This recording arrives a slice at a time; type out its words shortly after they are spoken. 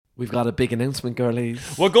We've got a big announcement,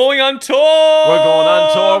 girlies. We're going on tour! We're going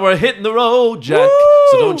on tour. We're hitting the road, Jack. Woo!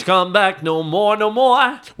 So don't you come back no more, no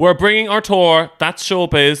more. We're bringing our tour, That's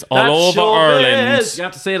Showbiz, all over Ireland. You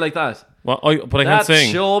have to say it like that. But I can't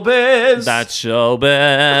sing. That's Showbiz. That's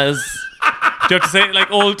Showbiz. Do you have to say it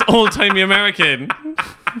like old-timey American?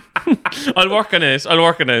 I'll work on it.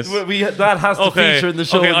 That has to feature in the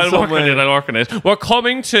show. Okay, I'll work on it. We're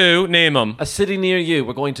coming to, name them. A city near you.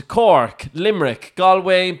 We're going to Cork, Limerick,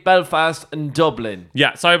 Galway, Belfast and Dublin.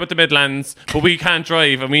 Yeah, sorry about the Midlands, but we can't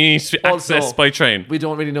drive and we need to access by train. We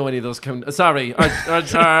don't really know any of those. Sorry,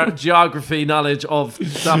 our geography knowledge of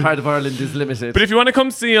that part of Ireland is limited. But if you want to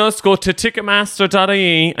come see us, go to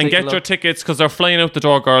ticketmaster.ie and get your tickets because they're flying out the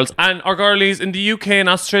door, girls. And our girlies in the UK and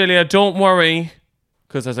Australia, don't worry,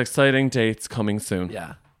 because there's exciting dates coming soon.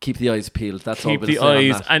 Yeah. Keep the eyes peeled. That's all. Keep the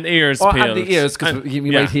eyes and ears peeled. And the ears, because you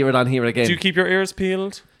might hear it on here again. Do you keep your ears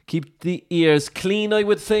peeled? Keep the ears clean, I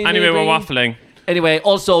would say. Anyway, maybe. we're waffling. Anyway,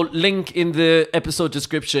 also link in the episode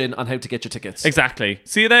description on how to get your tickets. Exactly.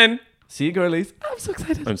 See you then. See you, girlies. I'm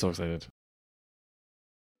so excited.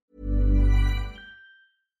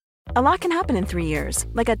 A lot can happen in 3 years,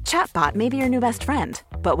 like a chatbot may be your new best friend.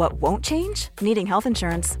 But what won't change? Needing health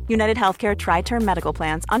insurance. United Healthcare Tri-Term Medical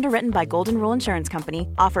Plans, underwritten by Golden Rule Insurance Company,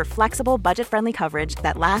 offer flexible, budget-friendly coverage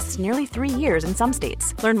that lasts nearly 3 years in some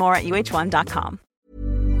states. Learn more at uh1.com.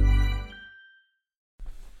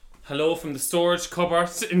 Hello from the storage cupboard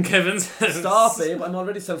in Kevin's house. Stop, babe. I'm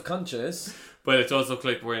already self-conscious. But it does look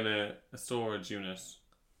like we're in a storage unit.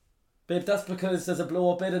 Babe, that's because there's a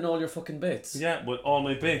blow-up bed in all your fucking bits. Yeah, with all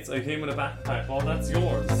my bits. I came with a backpack. All that's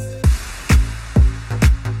yours.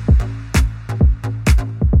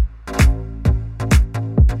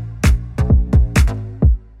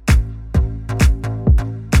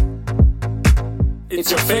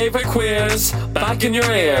 It's your favourite quiz, back in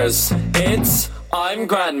your ears. It's I'm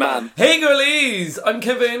Grandman. Hey girlies, I'm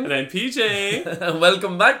Kevin. And I'm PJ. And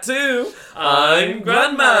welcome back to I'm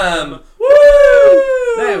Grandmam.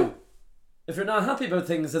 Woo! Now, if you're not happy about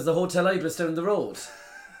things, there's the Hotel Ibis down the road.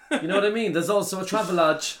 You know what I mean? There's also a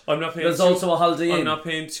Travelodge. I'm not paying. There's also a Holiday Inn. I'm not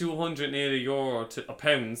paying €280 to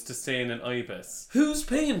pounds to stay in an Ibis. Who's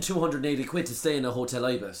paying 280 quid to stay in a Hotel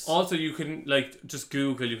Ibis? Also, you can just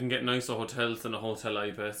Google. You can get nicer hotels than a Hotel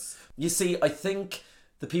Ibis. You see, I think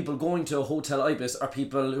the people going to a Hotel Ibis are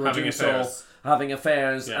people who are having affairs. Having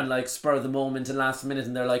affairs and spur of the moment and last minute,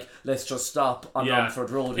 and they're like, let's just stop on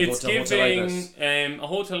Romford Road and go to a Hotel Ibis. A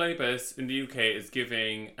Hotel Ibis in the UK is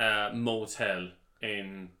giving a motel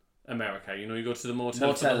in America. You know, you go to the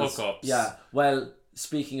motel for the hookups. Yeah. Well,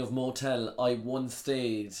 speaking of motel, I once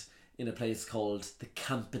stayed in a place called the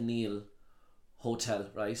Campanile Hotel,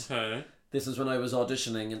 right? Okay. This was when I was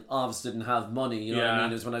auditioning and obviously didn't have money, you know what I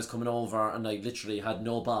mean? It was when I was coming over and I literally had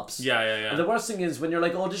no bobs. Yeah. And the worst thing is when you're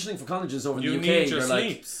auditioning for colleges over in the UK,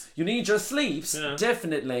 you need your sleeps,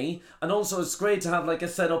 definitely. And also it's great to have a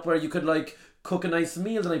setup where you could cook a nice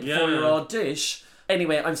meal the night before your audition.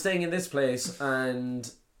 Anyway, I'm staying in this place and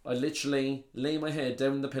I literally lay my head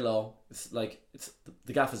down the pillow. It's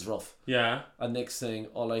the gaff is rough. Yeah. And next thing,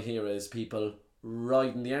 all I hear is people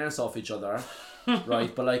riding the arse off each other,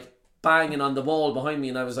 right? But banging on the wall behind me,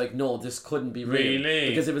 and I was like, no, this couldn't be real. Really?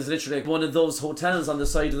 Because it was literally one of those hotels on the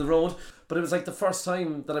side of the road. But it was the first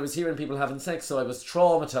time that I was hearing people having sex, so I was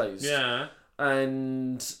traumatized. Yeah.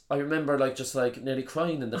 And I remember nearly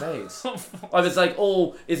crying in the bed. I was like,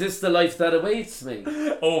 oh, is this the life that awaits me?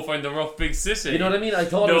 Oh, find the rough big city. You know what I mean? I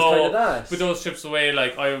thought it was kind of that. But those trips away,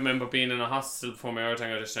 I remember being in a hostel before my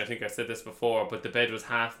Airtime audition. I think I said this before, but the bed was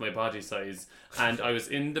half my body size. And I was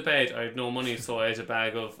in the bed, I had no money, so I had a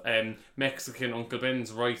bag of Mexican Uncle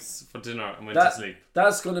Ben's rice for dinner and went to sleep.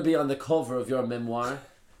 That's going to be on the cover of your memoir.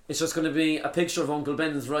 It's just going to be a picture of Uncle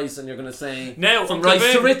Ben's rice and you're going to say, now, from Uncle rice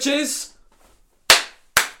Ben, to riches.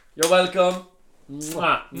 You're welcome.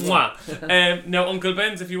 Mwah. Now, Uncle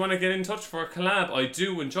Ben's, if you want to get in touch for a collab, I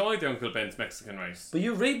do enjoy the Uncle Ben's Mexican rice. But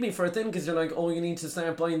you read me for it then because you're like, oh, you need to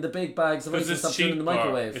start buying the big bags of rice and stop doing it in the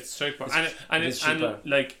microwave. It's cheaper.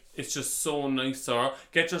 It's just so nicer.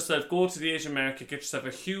 Go to the Asian market, get yourself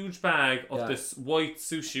a huge bag of this white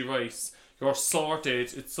sushi rice. You're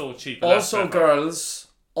sorted. It's so cheap. Also, girls,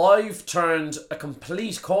 I've turned a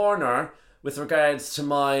complete corner with regards to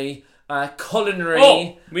my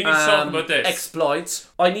culinary we need to talk about this. exploits.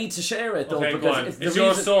 I need to share it though, okay, because it's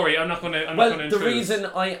your story. I'm not going to intrude. The reason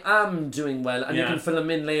I am doing well, and you can fill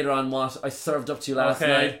them in later on what I served up to you last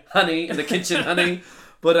night, honey, in the kitchen, honey.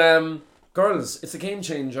 But girls, it's a game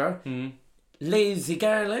changer. Lazy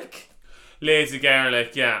garlic. Lazy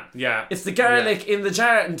garlic, yeah. It's the garlic in the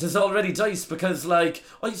jar and it's already diced because, like,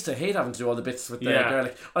 I used to hate having to do all the bits with the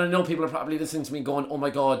garlic. And I know people are probably listening to me going, oh my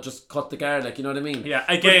God, just cut the garlic, you know what I mean? Yeah,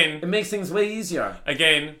 again. But it makes things way easier.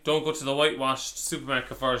 Again, don't go to the whitewashed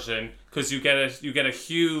supermarket version because you get a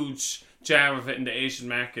huge jar of it in the Asian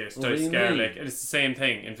market, diced garlic, and it's the same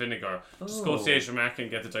thing in vinegar. Just go to the Asian market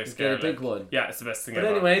and get the diced garlic. Get a big one. Yeah, it's the best thing but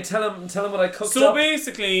ever. But anyway, tell him what I cooked So up.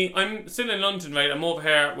 basically, I'm still in London, right? I'm over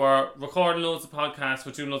here. We're recording loads of podcasts.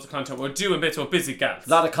 We're doing loads of content. We're doing bits. We're busy gals. A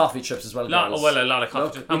lot of coffee trips as well. A lot of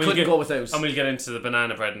coffee trips. We couldn't go without. And we'll get into the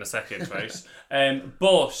banana bread in a second, right? A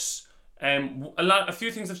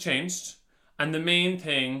few things have changed, and the main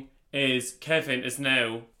thing is Kevin is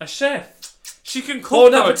now a chef. She can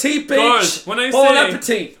cook. Bon appetit, bitch! Girls, Bon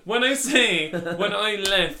appetit! When I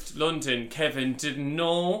left London, Kevin didn't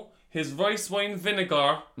know his rice wine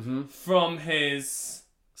vinegar from his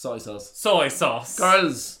soy sauce.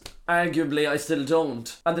 Girls, arguably, I still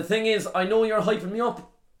don't. And the thing is, I know you're hyping me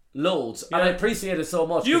up loads, and I appreciate it so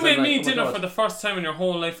much. You made me dinner for the first time in your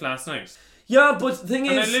whole life last night. Yeah, but the thing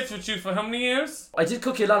is... And I lived with you for how many years? I did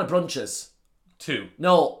cook you a lot of brunches. 2.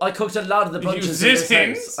 No, I cooked a lot of the brunches in this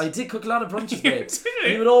house. I did cook a lot of brunches, babe.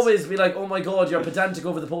 You would always be like, oh my God, you're pedantic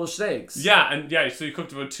over the poached eggs. Yeah, so you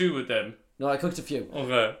cooked about 2 with them. No, I cooked a few.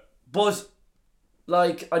 Okay. But,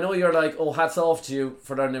 like, I know you're like, oh, hats off to you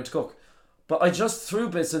for learning how to cook. But I just threw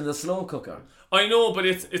bits in the slow cooker. I know, but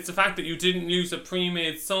it's the fact that you didn't use a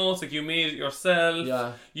pre-made sauce, like you made it yourself.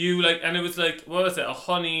 Yeah. And it was like, what was it, a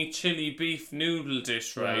honey chili beef noodle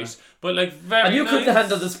dish, right? Yeah. But like very And you nice. couldn't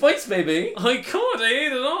handle the spice, baby. I could, I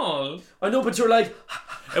ate it all. I know, but you were like...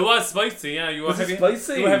 It was spicy, yeah. You were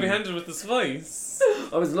spicy? You were heavy-handed with the spice.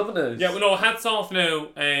 I was loving it. Yeah, well, no, hats off now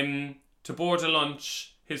to Board of Lunch.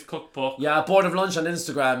 His cookbook. Yeah, Board of Lunch on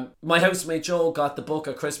Instagram. My housemate Joe got the book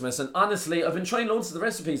at Christmas, and honestly, I've been trying loads of the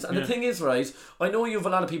recipes. And the thing is, right, I know you have a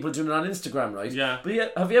lot of people doing it on Instagram, right? Yeah.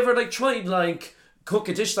 But have you ever tried cook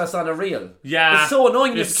a dish that's on a reel? Yeah. It's so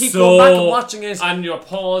annoying. You have to keep going back and watching it. And you're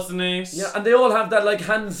pausing it. Yeah, and they all have that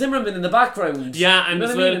Hans Zimmerman in the background. Yeah, and you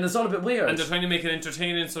know what I mean? And it's all a bit weird. And they're trying to make it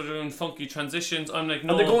entertaining, so they're doing funky transitions. I'm like,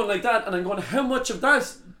 no. And they're going like that, and I'm going, how much of that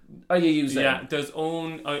are you using? Yeah,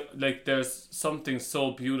 there's something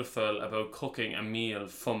so beautiful about cooking a meal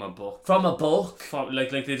from a book. From a book? Like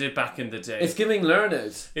they did back in the day. It's giving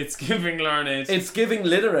learned. It's giving learned. It's giving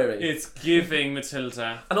literary. It's giving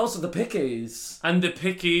Matilda. And also the pickies.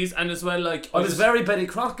 And as well, like... I was very Betty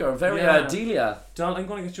Crocker, very Delia. Doll, I'm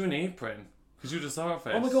going to get you an apron. Because you deserve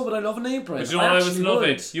it. Oh my God, but I love an apron. But you know what I was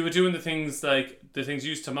loving? You were doing the things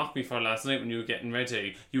you used to mock me for last night when you were getting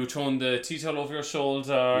ready. You were throwing the tea towel over your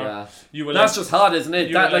shoulder. Yeah. That's just hot, isn't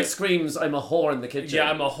it? That screams, I'm a whore in the kitchen.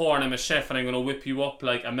 Yeah, I'm a whore and I'm a chef and I'm going to whip you up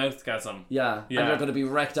like a mouthgasm. Yeah. And you're going to be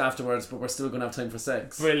wrecked afterwards, but we're still going to have time for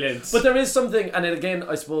sex. Brilliant. But there is something, and again,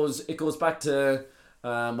 I suppose it goes back to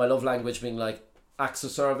my love language being acts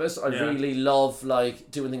of service. I really love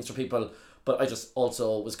doing things for people. But I just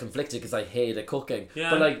also was conflicted because I hated cooking. Yeah.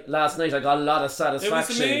 But last night I got a lot of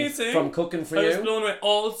satisfaction from cooking for you. I was blown away.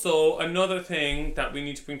 Also, another thing that we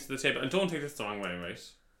need to bring to the table, and don't take this the wrong way, right?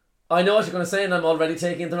 I know what you're going to say, and I'm already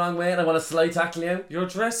taking it the wrong way, and I want to slide tackle you. You're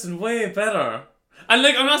dressing way better. And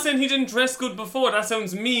I'm not saying he didn't dress good before. That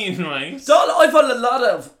sounds mean, right? I've had a lot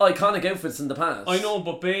of iconic outfits in the past. I know,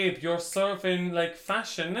 but babe, you're serving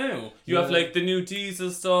fashion now. You have the new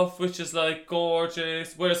Diesel stuff, which is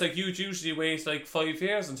gorgeous. Whereas you'd usually wait 5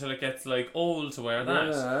 years until it gets old to wear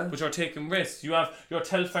that. But you're taking risks. You have your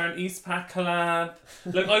Telfarm East Pack collab.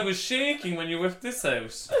 I was shaking when you whipped this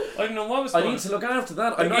out. I don't know what was going on. I need to look after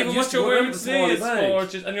that. I'm not even used what you're wearing today is bag.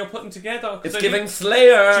 gorgeous, and you're putting together. It's giving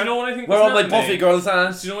Slayer. Do you know what I think? Where all my Buffy girls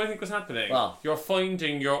at? Do you know what I think was happening? Wow. You're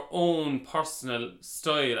finding your own personal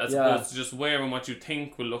style as opposed to just wearing what you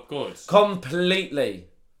think will look good. Completely.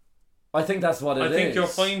 I think that's what it is. I think you're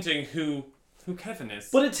finding who Kevin is.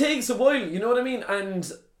 But it takes a while, you know what I mean?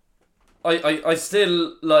 And I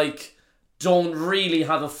still don't really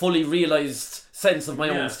have a fully realised sense of my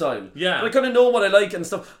own style. Yeah. But I kind of know what I like and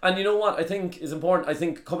stuff. And you know what I think is important? I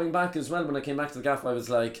think coming back as well, when I came back to the gaff, I was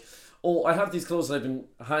like, oh, I have these clothes that I've been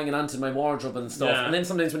hanging onto my wardrobe and stuff. Yeah. And then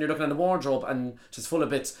sometimes when you're looking at the wardrobe and just full of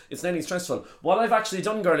bits, it's nearly stressful. What I've actually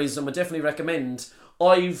done, girlies, and would definitely recommend,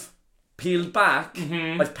 I've peeled back,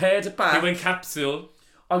 I've pared it back. You went capsule.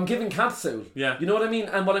 I'm giving capsule. Yeah. You know what I mean?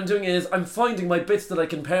 And what I'm doing is I'm finding my bits that I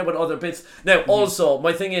can pair with other bits. Now, also,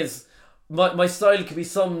 my thing is, my style can be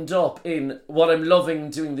summed up in what I'm loving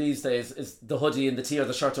doing these days is the hoodie and the tee or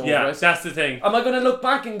the shirt over it. Yeah, that's the thing. Am I going to look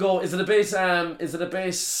back and go, is it a bit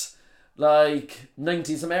like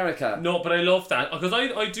 90s America. No, but I love that because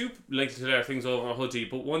I do like to layer things over a hoodie.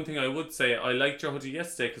 But one thing I would say, I liked your hoodie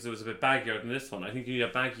yesterday because it was a bit baggier than this one. I think you need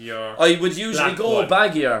a baggier. I would usually go one.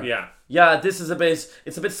 baggier. Yeah. Yeah, this is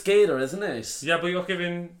it's a bit skater, isn't it? Yeah, but you're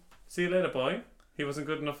giving. See you later, boy. He wasn't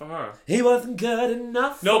good enough for her. He wasn't good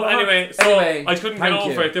enough. No, for but her. anyway, so I couldn't get thank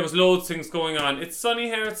over you. it. There was loads of things going on. It's sunny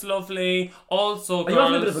here. It's lovely. Also, Are you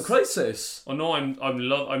having a bit of a crisis? Oh no, I'm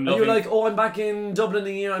loving. Are you like, oh, I'm back in Dublin a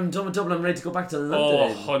year. I'm done with Dublin. I'm ready to go back to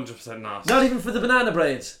London. Oh, 100% not. Not even for the banana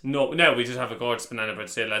bread. No, we did have a gorgeous banana bread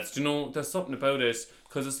today, lads. Do you know, there's something about it,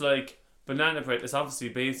 because it's like, banana bread is obviously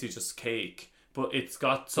basically just cake, but it's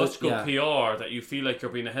got such good PR that you feel like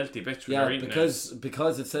you're being a healthy bitch when you're eating it.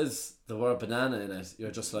 Because it says the word banana in it,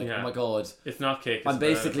 you're just like, oh my god. It's not cake, it's I'm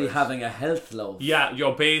basically having a health loaf. Yeah,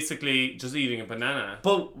 you're basically just eating a banana.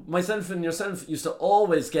 But myself and yourself used to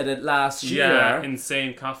always get it last year. Yeah,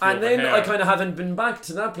 insane coffee And over then here. I kind of haven't been back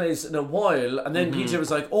to that place in a while. And then PJ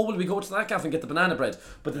was like, oh, will we go to that cafe and get the banana bread?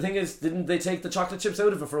 But the thing is, didn't they take the chocolate chips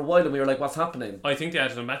out of it for a while? And we were like, what's happening? I think they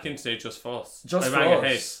added them back in today just for us. Just I for rang us.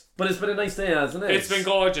 ahead. But it's been a nice day, hasn't it? It's been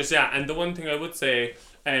gorgeous, yeah. And the one thing I would say,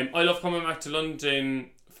 I love coming back to London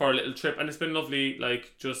for a little trip, and it's been lovely,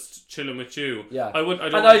 like, just chilling with you. Yeah. I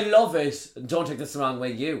love it. Don't take this the wrong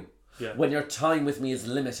way, Yeah. when your time with me is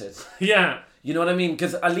limited. Yeah. You know what I mean?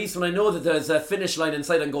 Because at least when I know that there's a finish line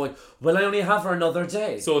inside, I'm going, well, I only have her another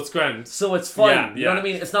day. So it's grand. So it's fine. Yeah, you know what I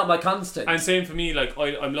mean? It's not my constant. And same for me, like,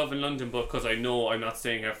 I'm loving London, but because I know I'm not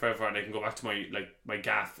staying here forever and I can go back to my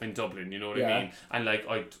gaff in Dublin, you know what I mean? And like,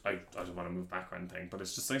 I don't want to move back or anything, but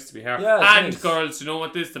it's just nice to be here. Yeah, and nice. girls, you know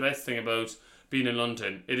what is the best thing about being in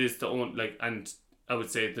London? It is the only, like, and I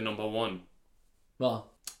would say the number one.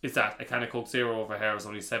 Well, is that a can of Coke Zero over here is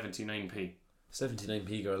only 79p.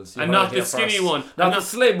 79p, girls. And not the skinny one. Not the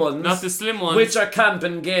slim ones. Not the slim ones. Which are camp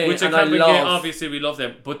and gay. Which are and camp and I love. gay, obviously we love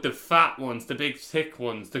them. But the fat ones, the big thick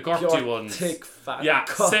ones, the girthy Pure ones. thick, fat. Yeah,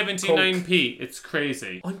 Coke. 79p. It's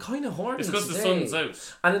crazy. I'm kind of horny. It's because the today. sun's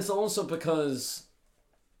out. And it's also because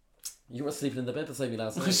you were sleeping in the bed beside me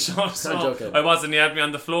last night. Shut I'm up. joking. I wasn't. You had me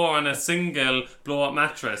on the floor on a single blow-up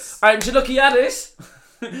mattress. Aren't you lucky at it?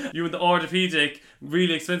 You and the orthopedic,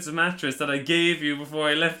 really expensive mattress that I gave you before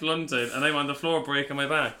I left London, and I'm on the floor breaking my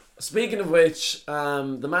back. Speaking of which,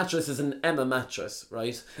 the mattress is an Emma mattress,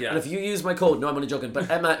 right? Yeah. And if you use my code, no, I'm only joking, but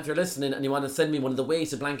Emma, if you're listening and you want to send me one of the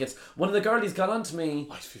weighted blankets, one of the girlies got onto me.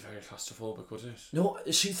 I'd be very claustrophobic, wouldn't it? No,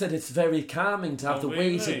 she said it's very calming to have the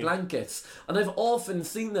really? weighted blankets. And I've often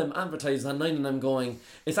seen them advertised online and I'm going,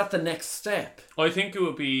 is that the next step? I think it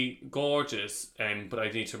would be gorgeous, but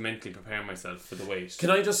I need to mentally prepare myself for the weight.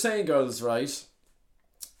 Can I just say, girls, right,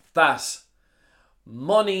 that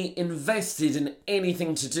money invested in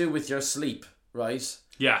anything to do with your sleep, right?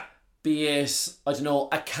 Yeah. Be it, I don't know,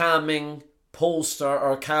 a calming poster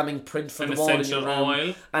or a calming print for An the wall in your essential room.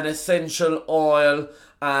 oil. An essential oil.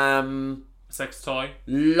 Sex toy.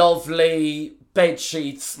 Lovely bed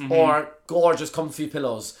sheets or gorgeous comfy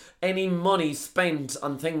pillows. Any money spent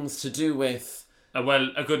on things to do with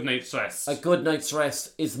A good night's rest. a good night's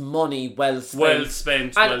rest is money well spent. Well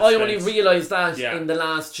spent. And well I only spent. realised that Yeah. in the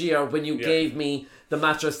last year when you gave me the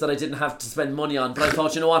mattress that I didn't have to spend money on. But I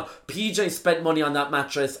thought, you know what? PJ spent money on that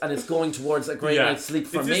mattress and it's going towards a great night's sleep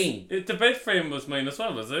for me. The bed frame was mine as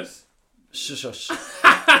well, was it? Shush.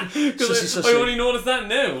 Because I only noticed that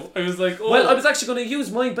now. I was like, oh. Well, I was actually going to use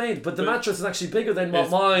my bed, but the mattress is actually bigger than what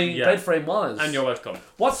my bed frame was. And you're welcome.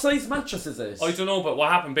 What size mattress is it? I don't know, but what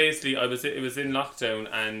happened basically, it was in lockdown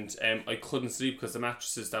and I couldn't sleep because the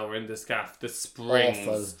mattresses that were in the gaff, the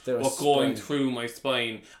springs were going through my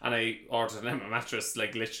spine, and I ordered an Emma mattress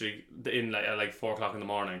like literally at like 4 o'clock in the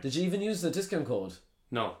morning. Did you even use the discount code?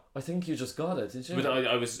 No. I think you just got it, did you? But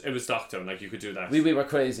it was lockdown, like you could do that. We were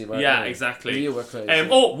crazy, weren't we? Yeah, exactly. We were crazy.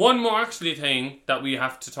 One more actually thing that we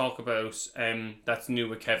have to talk about that's new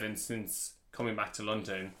with Kevin since coming back to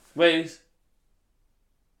London. Wait.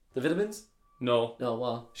 The vitamins? No. No,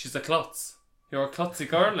 what? She's a klutz. You're a klutzy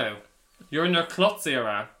girl now. You're in your klutz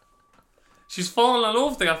era. She's fallen all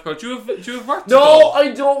over the gaff girl. Do you have vertigo? No,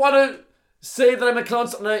 I don't want to say that I'm a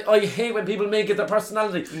klutz, and I hate when people make it their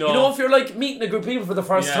personality. No. You know, if you're like meeting a group of people for the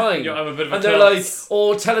first time, I'm a bit of a and they're klutz. like,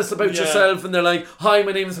 oh, tell us about yourself, and they're like, hi,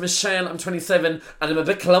 my name is Michelle, I'm 27, and I'm a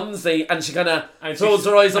bit clumsy, and she kind of throws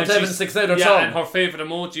her eyes up to heaven and sticks out her tongue. And her favourite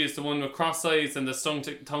emoji is the one with cross eyes and the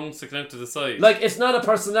tongue sticking out to the side. Like, it's not a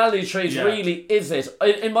personality trait, really, is it?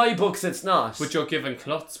 In my books, it's not. But you're given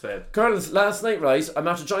klutz, babe. Girls, last night, right, I'm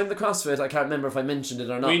after joining the CrossFit. I can't remember if I mentioned it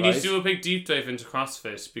or not. We need to do a big deep dive into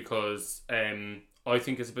CrossFit because I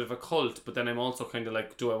think it's a bit of a cult, but then I'm also kind of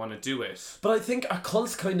like, do I want to do it? But I think a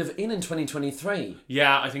cult's kind of in 2023.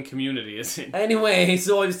 Yeah, I think community is in. Anyway,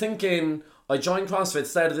 so I was thinking, I joined CrossFit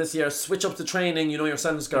start of this year, switch up the training, you know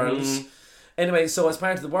yourselves, girls. Anyway, so as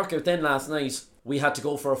part of the workout then last night, we had to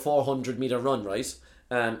go for a 400 meter run, right?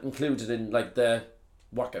 Included in like the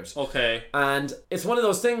workout. Okay. And it's one of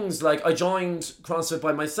those things, like, I joined CrossFit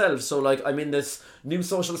by myself, so like I'm in this new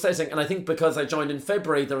social setting, and I think because I joined in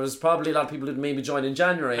February, there was probably a lot of people who maybe joined in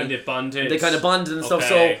January, And they bonded. they kind of bonded and stuff.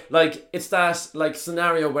 So like it's that like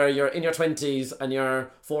scenario where you're in your 20s and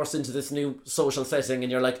you're forced into this new social setting,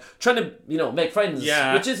 and you're like trying to, you know, make friends,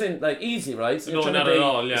 which isn't like easy, right? So no, not at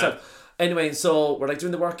all. Anyway, so we're like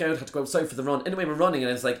doing the workout, had to go outside for the run. Anyway, we're running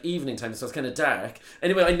and it's like evening time, so it's kind of dark.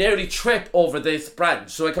 Anyway, I nearly trip over this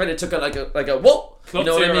branch, so I kind of took it like a whoa, you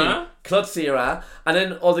know what I mean? Klutzira. And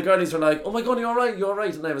then all the girlies were like, oh my god, you're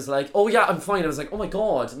alright. And I was like, oh yeah, I'm fine. I was like, oh my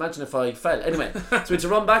god, imagine if I fell. Anyway, so we had to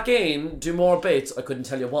run back in, do more bits. I couldn't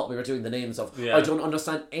tell you what we were doing the names of. Yeah. I don't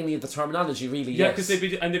understand any of the terminology really. Yeah, because they'd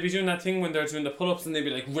be doing that thing when they're doing the pull-ups, and they'd be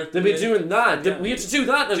like ripping. They'd be doing that. Yeah. We had to do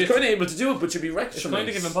that, and I was kind of able to do it, but you'd be wrecked. It's kind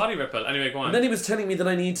of giving body ripple. Anyway, go on. And then he was telling me that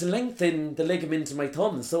I need to lengthen the ligament in my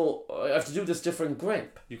thumb, so I have to do this different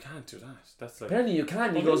grip. You can't do that. That's like... Apparently you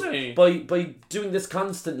can. He goes, by doing this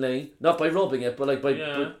constantly, not by rubbing it, but like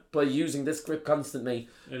by using this grip constantly,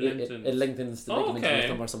 it lengthens the ligament in the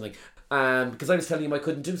thumb or something. Because I was telling him I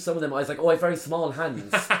couldn't do some of them. I was like, I have very small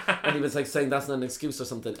hands. And he was like saying that's not an excuse or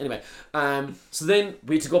something. Anyway, so then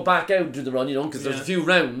we had to go back out and do the run, you know, because there's a few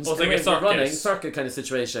rounds. Like a circuit kind of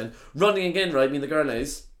situation. Running again, right? I mean, the girl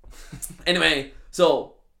is. Anyway,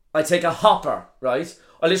 so I take a hopper, right?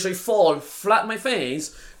 I literally fall flat on my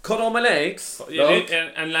face, cut all my legs.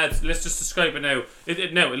 And lads, let's just describe it now.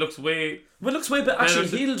 It looks way... Well, it looks way, but actually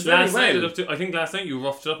healed very well. I think last night you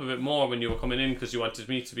roughed it up a bit more when you were coming in because you wanted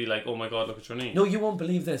me to be like, oh my god, look at your knee. No, you won't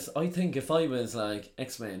believe this. I think if I was like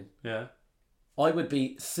X-Men, I would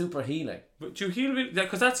be super healing. But you heal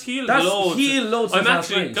because that's healed loads. Loads. I'm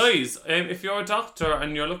actually, guys, if you're a doctor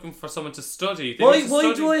and you're looking for someone to study,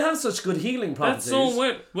 why do I have such good healing properties? That's so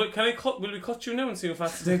weird. Will we cut you now and see how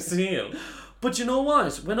fast it takes to heal? But you know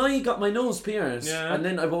what? When I got my nose pierced, and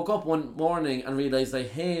then I woke up one morning and realised I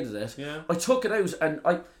hated it, I took it out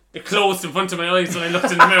and it closed in front of my eyes when I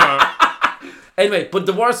looked in the mirror. Anyway, but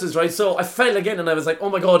the worst is, right, so I fell again and I was like, oh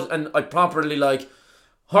my god, and I properly like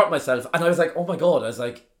hurt myself, and I was like, oh my god, I was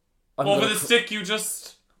like, over the stick you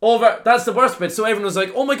just... That's the worst bit. So everyone was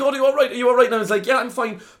like, oh my god, are you alright? And I was like, yeah, I'm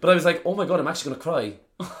fine. But I was like, oh my god, I'm actually going to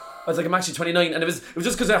cry. I was like, I'm actually 29, and it was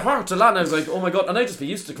just because it hurt a lot, and I was like, oh my god, and I'd just be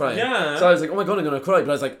used to crying. Yeah. So I was like, oh my god, I'm going to cry, but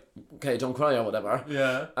I was like, okay, don't cry or whatever.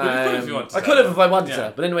 Yeah. But you could if you wanted to. I could have if I wanted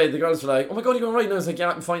to. But anyway, the girls were like, oh my god, you're alright? And I was like,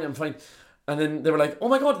 yeah, I'm fine. And then they were like, oh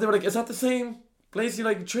my god, is that the same place you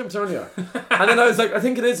like trimmed earlier? And then I was like, I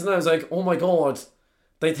think it is, and I was like, oh my god.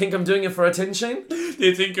 They think I'm doing it for attention.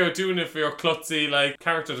 They think you're doing it for your klutzy, like,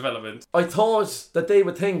 character development. I thought that they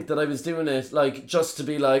would think that I was doing it, like, just to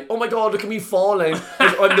be like, oh my god, look at me falling.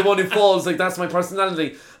 Like, I'm the one who falls. Like, that's my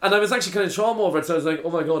personality. And I was actually kind of trauma over it. So I was like,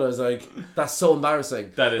 oh my god. I was like, that's so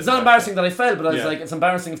embarrassing. That is. It's not embarrassing that I fell, but I was like, it's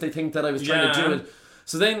embarrassing if they think that I was trying to do it.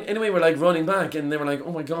 So then, anyway, we're like running back, and they were like,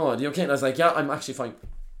 oh my god, you okay? And I was like, yeah, I'm actually fine.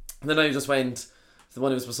 And then I just went, the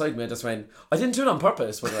one who was beside me, I just went, I didn't do it on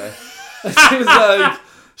purpose, by the way. And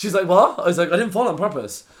she's like, what? I was like, I didn't fall on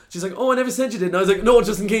purpose. She's like, oh, I never said you did. And I was like, no,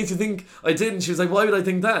 just in case you think I did. And she was like, why would I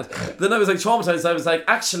think that? Then I was like traumatized. I was like,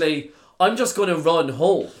 actually, I'm just going to run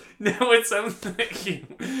home. No, it sounds like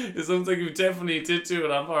you definitely did do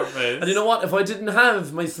it on purpose. And you know what? If I didn't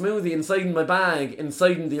have my smoothie inside my bag,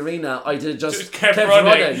 inside the arena, I'd have just kept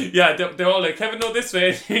running. Yeah, they're all like, Kevin, no, this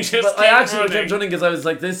way. I actually kept running because I was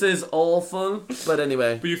like, this is awful. But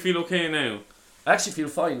anyway. But you feel okay now? I actually feel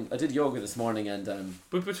fine. I did yoga this morning and...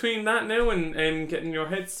 But between that now and getting your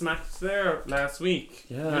head smacked there last week,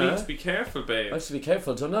 you need to be careful, babe. I have to be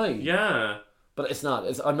careful, don't I? Yeah. But it's not.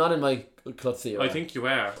 I'm not in my klutzy era. I think you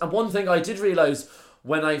are. And one thing I did realise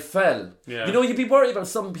when I fell, you know, you'd be worried about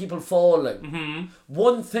some people falling. Mm-hmm.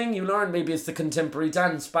 One thing you learn maybe is the contemporary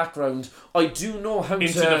dance background. I do know how to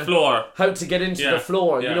get into the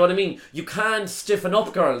floor. You know what I mean? You can't stiffen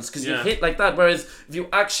up, girls, because you hit like that. Whereas if you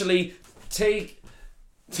actually... Take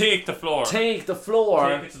the floor. Take the floor.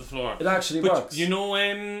 Take it to the floor. It actually works. You know,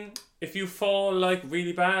 if you fall like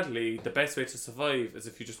really badly, the best way to survive is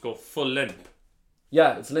if you just go full limp.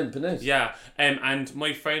 Yeah, it's limp, isn't it? Yeah. And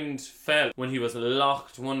my friend fell when he was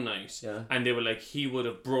locked one night. Yeah. And they were like, he would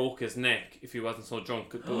have broke his neck if he wasn't so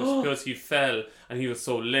drunk. But it was because he fell and he was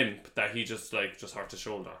so limp that he just hurt his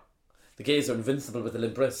shoulder. The gays are invincible with the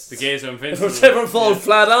limp wrists. The gays are If invincible. we ever fall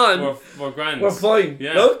flat on, We're grand. we're fine.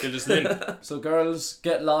 Yeah, Look. they'll just limp. So girls,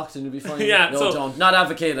 get locked and you'll be fine. Yeah, no, so- don't. Not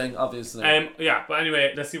advocating, obviously. Yeah, but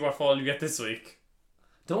anyway, let's see what fall you get this week.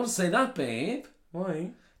 Don't say that, babe.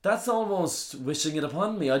 Why? That's almost wishing it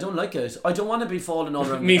upon me. I don't like it. I don't want to be falling all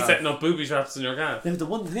around Me the setting up booby traps in your gaff. Now, the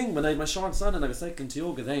one thing, when I had my shorts on and I was cycling to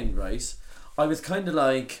yoga then, right, I was kind of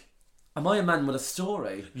like, am I a man with a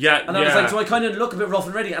story? Yeah, And I was like, so I kind of look a bit rough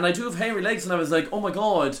and ready, and I do have hairy legs, and I was like, oh my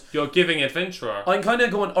god. You're giving adventurer. I'm kind of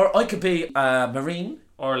going, or I could be a marine,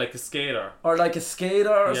 Or like a skater. or like a skater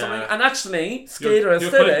or Yeah. something. And actually, skater You're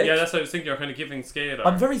aesthetic, yeah, that's what I was thinking. You're kind of giving skater.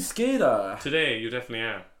 I'm very skater. Today, you definitely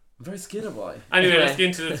are. I'm very skater boy. Anyway, let's get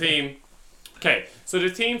into the theme. Okay, so the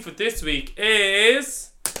theme for this week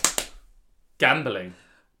is gambling.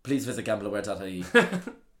 Please visit gambleaware.ie.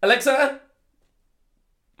 Alexa,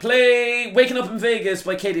 play Waking Up in Vegas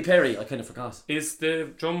by Katy Perry. I kind of forgot. Is the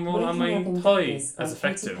drum roll on my thigh as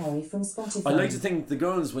effective? I like to think the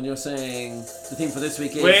girls, when you're saying the theme for this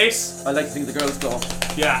week is... Wait. I like to think the girls go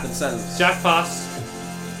Yeah. themselves. Jackpot.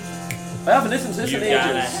 I haven't listened to this You in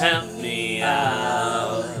gotta ages. help me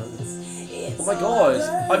out. Oh my god,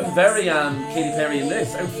 I'm very Katy Perry in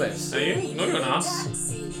this outfit. Are you? No, you're not.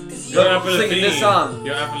 You're Avril Singing Lavigne. this song.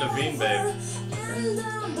 You're Avril Lavigne, babe.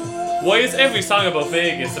 Why is every song about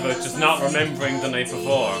Vegas about just not remembering the night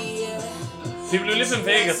before? People who live in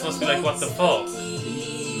Vegas must be like, what the fuck?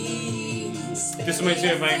 This reminds me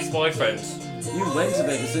of my ex-boyfriend. You went to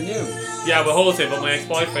Vegas, didn't you? Yeah, with Jose, but my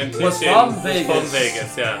ex-boyfriend Was lived from in- Vegas. Was from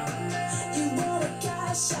Vegas, yeah.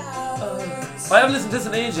 I haven't listened to this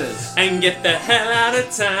in ages. And get the hell out of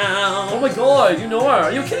town. Oh my god, you know her.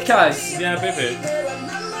 Are you a Kitty Cat? Yeah, baby.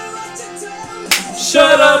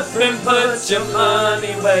 Shut up and put your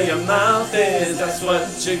money where your mouth is. That's what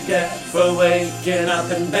you get for waking up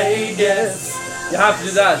in Vegas. You have to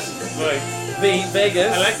do that. Right. Beat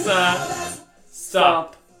Vegas. Alexa,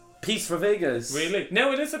 stop. Peace for Vegas. Really?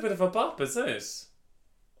 No, it is a bit of a bop, is it?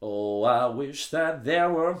 Oh, I wish that there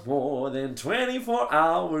were more than 24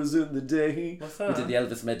 hours in the day. What's that? We did the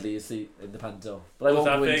Elvis medley, you see, in the panto. But I Was won't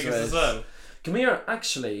that go into Vegas it. as well? Come here,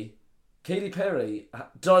 actually, Katy Perry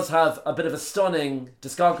does have a bit of a stunning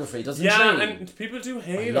discography, doesn't Yeah, she? and people do I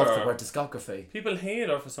hate love the her. word discography. People hate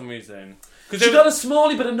her for some reason. She got a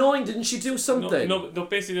smally bit annoying, didn't she do something? No,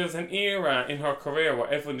 basically there was an era in her career where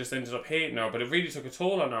everyone just ended up hating her, but it really took a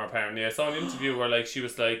toll on her apparently. I saw an interview where like she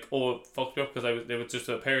was like, oh, it fucked me up because there was just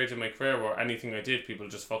a period in my career where anything I did, people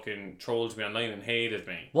just fucking trolled me online and hated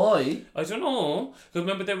me. Why? I don't know. Because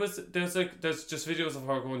remember there's just videos of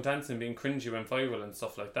her going dancing, being cringy, went viral and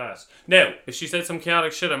stuff like that. Now, if she said some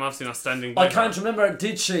chaotic shit, I'm obviously not standing by I can't her. remember,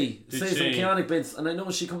 did she Did say some she? chaotic bits? And I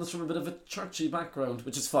know she comes from a bit of a churchy background,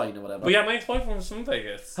 which is fine or whatever. But yeah, my ex-boyfriend was from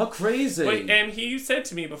Vegas. How crazy. But he said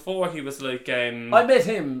to me before, he was like, I met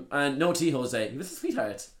him and no tea Jose. He was a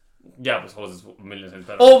sweetheart. yeah, but Jose's a million times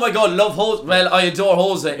better. Oh my god, love Jose. Well, I adore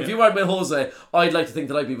Jose. If you weren't with Jose, I'd like to think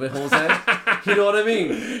that I'd be with Jose. You know what I mean?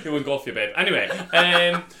 He wouldn't go for you, babe. Anyway,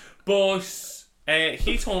 but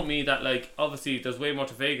he told me that like obviously there's way more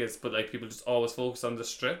to Vegas, but like people just always focus on the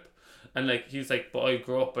strip. And like he was like, but I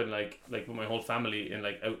grew up in like with my whole family in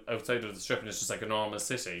like outside of the strip, and it's just like a normal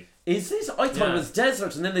city. Is it? I thought Yeah. it was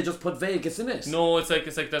desert and then they just put Vegas in it. No, it's like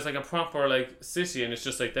there's like a proper like city, and it's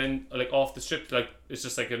just like then like off the strip, like it's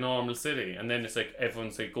just like a normal city, and then it's like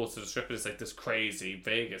everyone's like goes to the strip, and it's like this crazy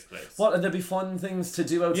Vegas place. What? And there'd be fun things to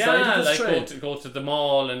do outside Yeah, of the like strip? go to the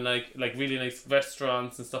mall and like really nice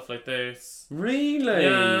restaurants and stuff like this. Really?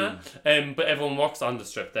 Yeah. But everyone works on the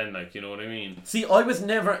strip then, like, you know what I mean? See, I was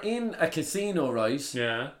never in a casino, right?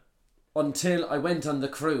 Yeah. Until I went on the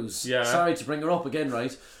cruise. Yeah. Sorry to bring her up again,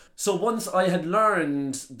 right? So once I had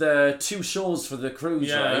learned the 2 shows for the cruise,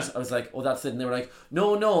 Yeah. right? I was like, oh, that's it. And they were like,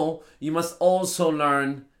 no, you must also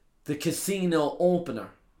learn the casino opener.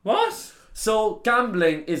 What? So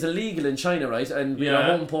gambling is illegal in China, right? And we had Yeah.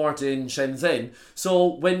 a home port in Shenzhen. So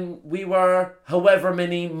when we were however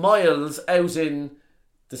many miles out in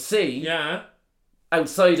the sea, Yeah.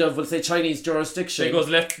 outside of, we'll say, Chinese jurisdiction, He goes,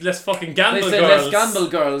 let's fucking gamble, they said, girls. let's gamble,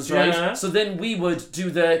 girls, right? Yeah. So then we would do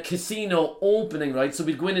the casino opening, right? So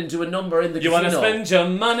we'd go in and do a number in the You casino. want to spend your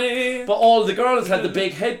money? But all the girls had the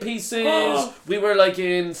big headpieces. Oh. We were like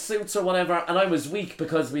in suits or whatever, and I was weak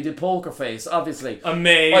because we did poker face, obviously.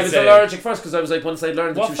 Amazing. I was allergic first because I was like, once I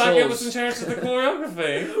learned the What 2 faggot was in shows. charge of the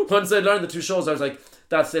choreography? Once I learned the 2 shows, I was like,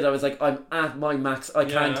 that's it. I was like, I'm at my max. I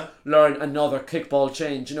can't Yeah. learn another kickball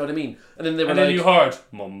change. You know what I mean? And then they were And like, then you heard,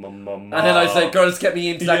 mum, mum, mum, and then I was like, girls, get me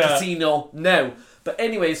into that Yeah. casino now. But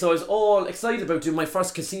anyway, so I was all excited about doing my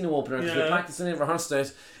first casino opener because we Yeah. practicing it, rehearsed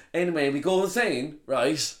it. Anyway, we go insane,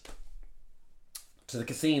 right? to the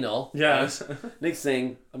casino. Yeah. Right? Next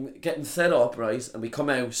thing, I'm getting set up, right? And we come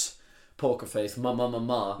out, poker face,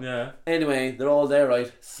 ma. Yeah. Anyway, they're all there,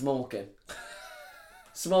 right?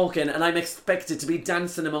 Smoking, and I'm expected to be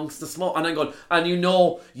dancing amongst the smoke, and I'm going, and you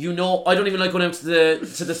know, I don't even like going out to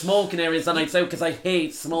the smoking areas on nights out because I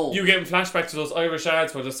hate smoke. You getting flashback to those Irish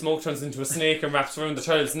ads where the smoke turns into a snake and wraps around the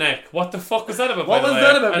child's neck. What the fuck was that about? What was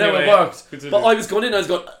that about? Anyway, No, it worked. continue. But I was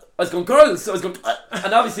going, girls. So I was going,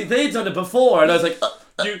 and obviously they'd done it before, and I was like,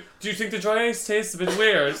 Do you think the dry ice tastes a bit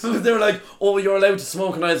weird? They were like, oh, you're allowed to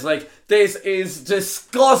smoke, and I was like, this is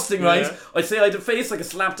disgusting, right? Yeah. I'd say I had a face like a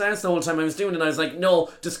slap dance the whole time I was doing it, and I was like, no,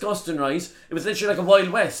 disgusting, right? It was literally like a Wild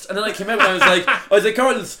West. And then I came out and I was like,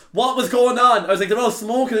 girls, what was going on? I was like, they're all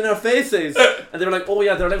smoking in our faces. And they were like, oh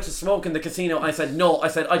yeah, they're allowed to smoke in the casino. I said, no. I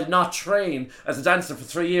said, I did not train as a dancer for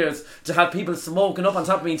 3 years to have people smoking up on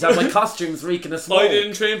top of me, to have my costumes reeking of smoke. I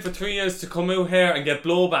didn't train for 3 years to come out here and get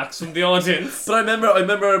blowbacks from the audience. But I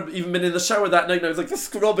remember even being in the shower that night and I was like just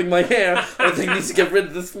scrubbing my hair. I was like, I need to get rid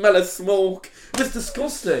of the smell of smoke. It was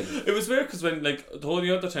disgusting. It was weird because when, like, the only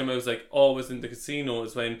other time I was like always in the casino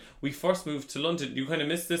is when we first moved to London. You kind of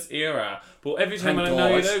missed this era, but every time Thank on a God.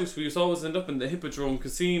 night out, we used to always end up in the Hippodrome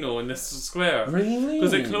Casino in Leicester Square. Really?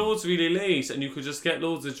 Because it closed really late and you could just get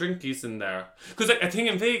loads of drinkies in there. Because, like, I think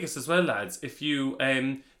in Vegas as well, lads, if you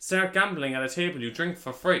start gambling at a table, you drink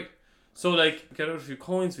for free. So, like, get out a few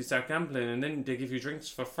coins, we start gambling, and then they give you drinks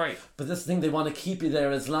for free. But this thing, they want to keep you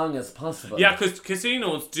there as long as possible. Yeah, because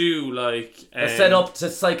casinos do, like... They're set up to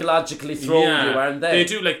psychologically throw you, aren't they? They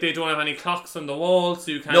do, like, they don't have any clocks on the wall,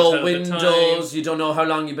 so you can't no tell windows, the time. you don't know how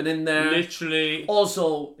long you've been in there. Literally.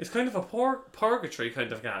 Also, It's kind of a purgatory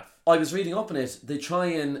kind of gaff. I was reading up on it, they try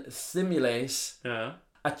and simulate Yeah.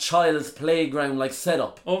 a child's playground like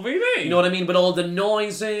setup. Oh, really? You know what I mean? With all the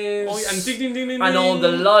noises. Oh, yeah, and ding, ding, ding, ding, and all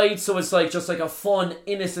the ding. lights, so it's like just like a fun,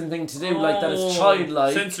 innocent thing to do, like that is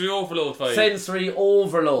childlike. Sensory overload vibe. Sensory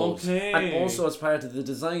overload. Okay. And also as part of the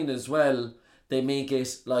design as well, they make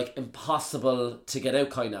it like impossible to get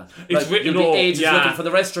out, kind of. It's Like you'll be ages yeah. looking for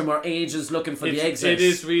the restroom or ages looking for the exit. It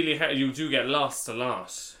is really hard. You do get lost a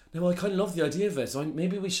lot. No, I kind of love the idea of it, so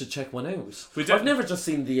maybe we should check one out. We did- I've never just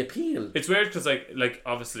seen the appeal. It's weird because like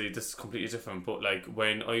obviously this is completely different, but like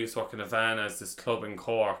when I used to work in Havana's, this club in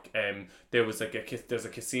Cork, there was like there's a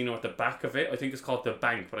casino at the back of it. I think it's called the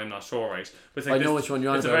Bank, but I'm not sure, right? But it's like I know which one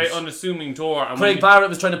you're on It's a about. very unassuming door. And Craig Barrett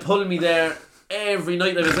was trying to pull me there every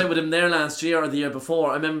night I was out with him there last year or the year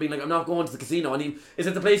before. I remember being like, I'm not going to the casino. And is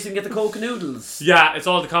it the place you can get the Coke noodles? yeah, it's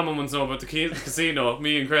all the common ones know about the casino.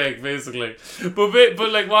 Me and Craig, basically. But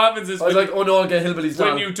like what happens is I was like, oh no, I'll get Hillbillies when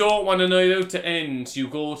down. you don't want a night out to end, you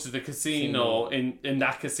go to the casino in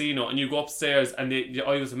that casino and you go upstairs and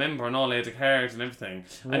I was a member and all, I had a card and everything.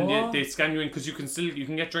 And they scan you in because you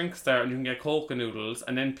can get drinks there and you can get Coke noodles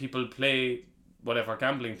and then people play whatever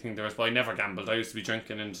gambling thing there is. But I never gambled. I used to be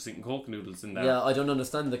drinking and just eating Coke noodles in there. Yeah, I don't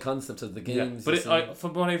understand the concept of the games. But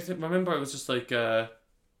from what I remember, it was just like a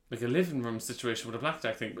living room situation with a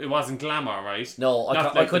blackjack thing. It wasn't glamour, right? No,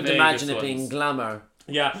 Not I like couldn't the imagine Vegas it being ones. glamour.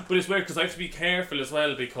 Yeah, but it's weird because I have to be careful as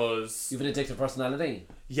well because... You've an addictive personality.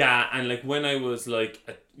 Yeah, and like when I was like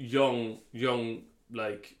a young,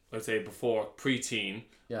 like I'd say before preteen,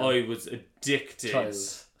 Yeah. I was addicted. Child.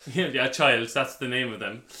 yeah, child. That's the name of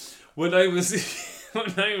them. When I was,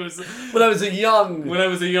 when I was a young me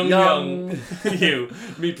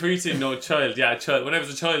preteen, no child. Yeah, child. When I was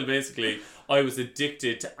a child, basically, I was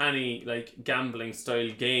addicted to any like gambling style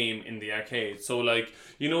game in the arcade. So like,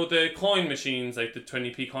 you know the coin machines, like the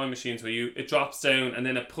 20p coin machines where it drops down and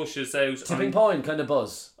then it pushes out. Tipping point kind of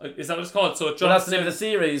buzz. Is that what it's called? So it drops Well, that's the name down. of the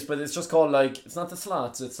series, but it's just called like, it's not the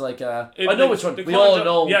slots, it's like I know like, which one. the We coin all drop-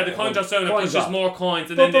 know. Yeah, the coin drops down and Coin pushes drop. more coins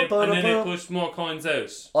and then they push more coins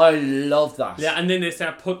out. I love that. Yeah, and then they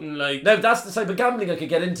start putting like... Now that's the type of gambling I could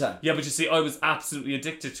get into. Yeah, but you see, I was absolutely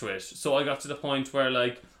addicted to it. So I got to the point where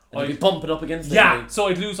like... I'd be bumping up against it. Yeah, so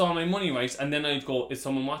I'd lose all my money, right? And then I'd go, is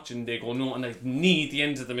someone watching? They go, no, and I'd need the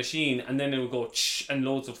end of the machine, and then it would go, and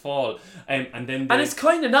loads would fall. And then... And it's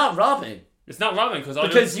kind of not robbing. It's not robbing,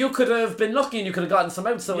 because you could have been lucky and you could have gotten some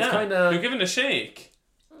out, so it's kind of... You're giving a shake.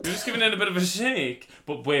 You're just giving it a bit of a shake.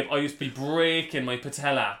 But babe, I used to be breaking my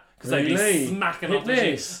patella. Because I'd be smacking off the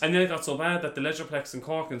machine. And then it got so bad that the Leisurepex in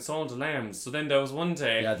Cork installed alarms. So then there was one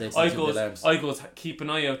day, I goes, keep an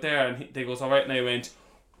eye out there, and they goes, alright, and I went,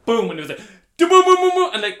 boom, and it was like, boom, boom, boom, boom,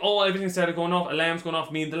 and like, everything started going off, alarms going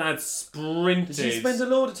off, me and the lads sprinted. Did you spend a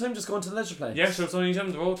load of time just going to the Leisurepex? Yeah, sure, it's only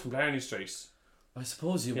down the road from Blarney Street. I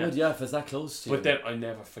suppose you would, yeah, if it's that close to you. But then I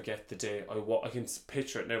never forget the day I can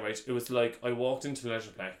picture it now, right? It was like I walked into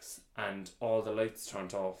Leisurepex and all the lights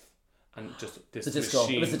turned off. And just this the disco.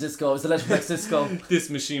 machine... It was the disco. It was the Leisurepex disco. This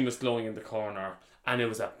machine was glowing in the corner. and it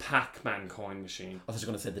was a Pac-Man coin machine. I was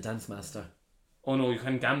going to say the Dance Master. Oh no, you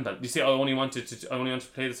can't gamble. You see, I only wanted to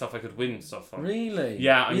play the stuff I could win stuff on. Really?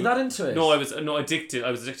 Yeah. Were you that into it? No, I was addicted. I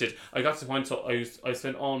was addicted. I got to the point so I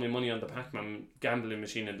spent all my money on the Pac-Man gambling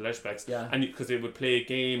machine in the Leisure Yeah. and because it would play a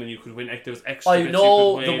game and you could win. There was extra. I bits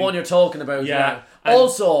know you could the win. one you're talking about. Yeah. Yeah.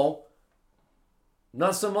 Also,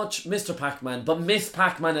 not so much Mr. Pac-Man, but Miss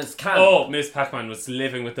Pac-Man is camp. Oh, Miss Pac-Man was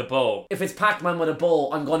living with the bow. If it's Pac-Man with a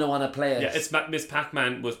bow, I'm going to want to play it. Yeah, it's Miss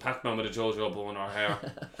Pac-Man was Pac-Man with a JoJo bow in her hair.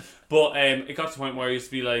 But it got to the point where I used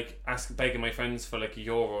to be like begging my friends for like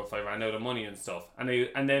 €1 if I ran out of money and stuff. And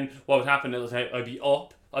then what would happen is I'd be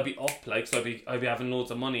up like, so I'd be having loads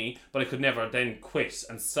of money, but I could never then quit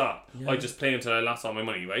and stop. Yeah. I'd just play until I lost all my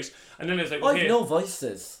money, right? And then it's like, I've okay, no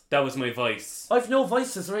vices. that was my vice. I've no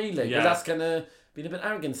vices really. Yeah. But that's kind of being a bit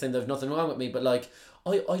arrogant saying there's nothing wrong with me. But like,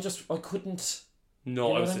 I couldn't. No,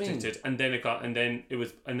 You know I was what I mean? addicted. And then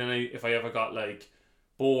if I ever got like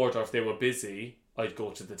bored or if they were busy, I'd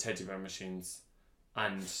go to the teddy bear machines,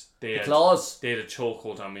 and they had Claws. They had a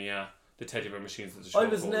chokehold on me. Yeah, the teddy bear machines with the I chokehold.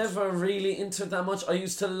 was never really into it that much. I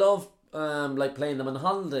used to love like playing them on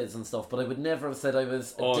holidays and stuff, but I would never have said I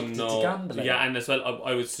was addicted to gambling. Yeah, and as well,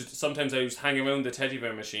 I was sometimes I used to hang around the teddy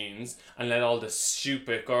bear machines and let all the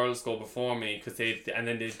stupid girls go before me and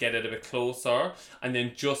then they'd get it a bit closer, and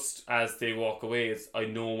then just as they walk away, I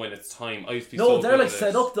know when it's time. I used to be No, so they're good like at set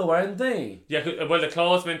it. up though, aren't they? Yeah, well, the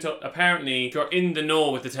claws meant to. Apparently, if you're in the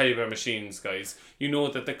know with the teddy bear machines, guys, you know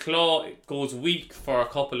that the claw goes weak for a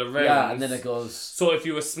couple of rounds. Yeah, and then it goes So if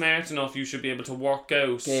you were smart enough, you should be able to work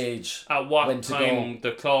out gauge at what when to time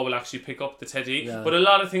the claw will actually pick up the teddy. Yeah. But a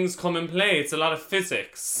lot of things come in play. It's a lot of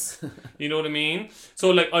physics. You know what I mean? So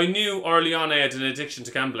like I knew early on I had an addiction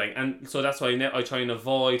to gambling, and so that's why I try and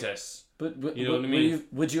avoid it. But You know what I mean?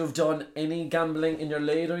 Would you have done any gambling in your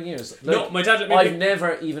later years? No, my dad let me I've pick-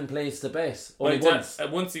 never even placed a bet. My Only dad, once.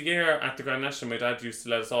 once a year at the Grand National, my dad used to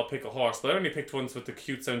let us all pick a horse, but I only picked ones with the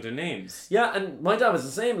cute sounding names. Yeah, and my dad was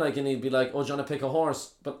the same. Like, and he'd be like, "Oh, do you want to pick a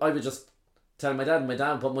horse?" But I would just tell my dad, and my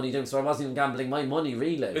dad would put money down, so I wasn't even gambling my money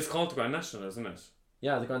really. It's called the Grand National, isn't it?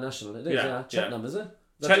 Yeah, the Grand National. It is. Yeah, Yeah, yeah. Cheltenham, is it? Is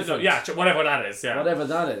that Cheltenham, different? yeah, whatever that is, yeah. Whatever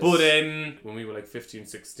that is. But when we were like 15,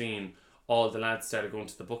 16, all the lads started going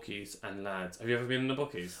to the bookies, and lads, have you ever been in the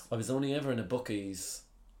bookies? I was only ever in a bookies.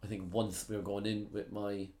 I think once we were going in with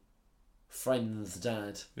my friend's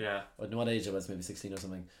dad. Yeah. I don't know what age I was, maybe 16 or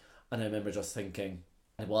something. And I remember just thinking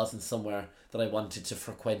I wasn't somewhere that I wanted to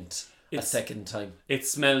frequent a second time. It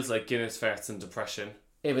smells like Guinness farts and depression.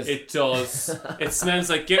 It does. It smells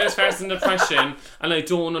like Guinness farts and depression, and I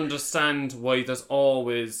don't understand why there's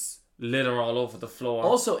always litter all over the floor.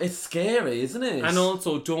 Also, it's scary, isn't it? And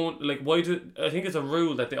also, I think it's a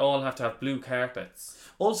rule that they all have to have blue carpets.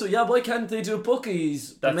 Also, yeah, why can't they do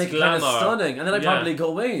bookies that That's make it kind of glamour. stunning? And then I'd Yeah. probably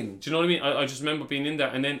go in. Do you know what I mean? I just remember being in there,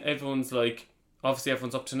 and then everyone's like, obviously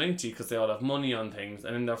everyone's up to 90 because they all have money on things,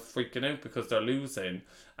 and then they're freaking out because they're losing.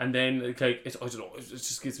 And then, I don't know, it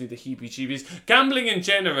just gives me the heebie-jeebies. Gambling in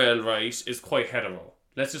general, right, is quite hetero.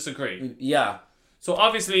 Let's just agree. Yeah. So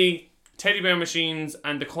obviously, teddy bear machines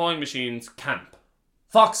and the coin machines, camp.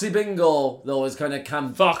 Foxy Bingo, though, is kind of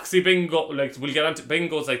camp. Foxy Bingo, like, we'll get onto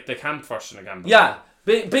Bingo's like the camp version of gambling. Yeah.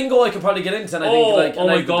 Bingo I could probably get into, and I think like oh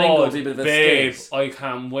my the bingo would god, be a bit of a babe, escape. I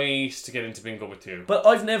can't wait to get into bingo with you. But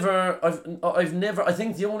I've never, I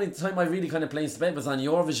think the only time I really kind of placed a bet was on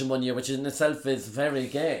Eurovision one year, which in itself is very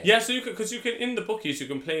gay. Yeah, so because you can, in the bookies, you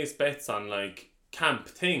can place bets on like camp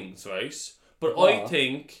things, right? But Oh. I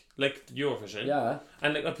think like Eurovision. Yeah.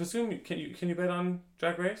 And like I presume can you bet on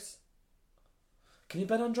Drag Race? Can you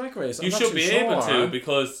bet on Drag Race? I'm You not should too be sure. able to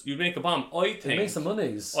because you make a bomb. I It think. makes some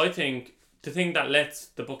monies. I think the thing that lets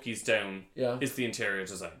the bookies down Yeah. is the interior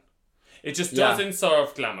design. It just Yeah. doesn't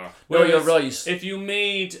serve glamour. No, you're Whereas right. If you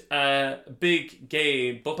made big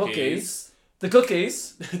gay Bookies. The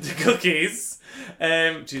cookies. the cookies.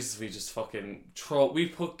 Jesus, we just fucking we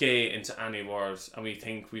put gay into any word and we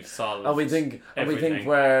think we've solved. And we think everything.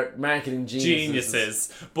 we're marketing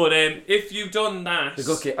geniuses. But if you've done that, The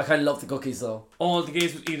cookie. I kind of love the cookies though. all the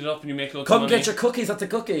gays would eat it up and you make loads Come of money. get your cookies at the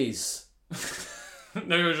cookies.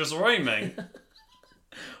 No, you're just rhyming.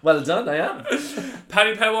 Well done, I am.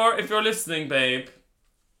 Paddy Power, if you're listening, babe.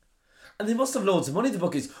 And they must have loads of money, the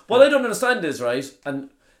bookies. What I don't understand is, right, and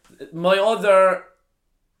my other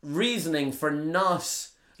reasoning for not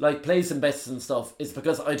like placing bets and stuff is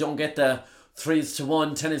because I don't get the 3s to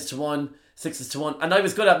 1, 10s to 1, 6s to 1. And I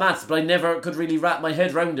was good at maths, but I never could really wrap my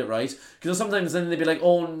head around it, right? Because sometimes then they'd be like,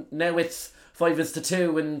 oh, now it's 5s to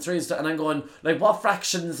 2 and 3s to... And I'm going, like, what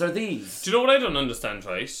fractions are these? Do you know what I don't understand,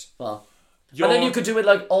 right? Well... And then you could do it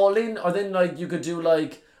like all in, or then like you could do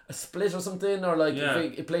like a split or something, or like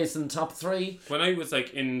if it plays in top 3. When I was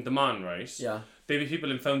like in the Mon, right? Yeah. There'd be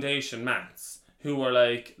people in foundation maths who were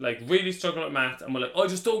like really struggling with math and were like, I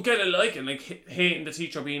just don't get it, like, and like hating the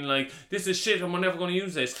teacher, being like, this is shit and we're never going to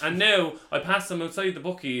use it. And now I pass them outside the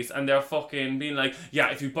bookies and they're fucking being like, yeah,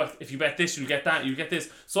 if you bet this, you'll get that, you'll get this.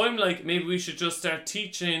 So I'm like, maybe we should just start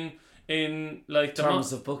teaching in like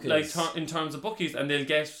terms of bookies, like in terms of bookies, and they'll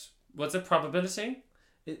get, what's it, probability?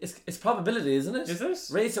 It's probability, isn't it? Is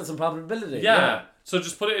it? Ratios and probability. Yeah. So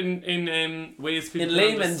just put it in ways people in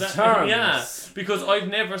layman's understand. terms. Yeah, because I've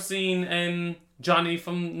never seen Johnny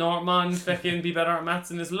from Norman fucking be better at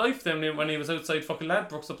maths in his life than when he was outside fucking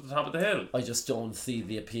Ladbrokes up at the top of the hill. I just don't see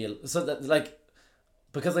the appeal. So that, like,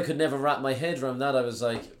 because I could never wrap my head around that, I was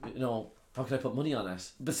like, how can I put money on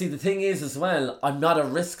it? But see, the thing is as well, I'm not a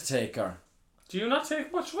risk taker. Do you not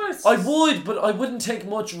take much risk? I would, but I wouldn't take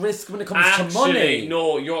much risk when it comes to money.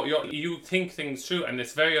 No, you think things through, and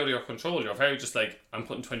it's very out of your control. You're very just like, I'm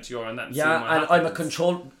putting €20 on that. And yeah, and I'm a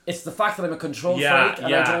control. It's the fact that I'm a control freak,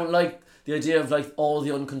 and I don't like the idea of like all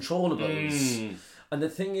the uncontrollables. And the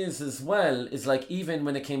thing is as well is like, even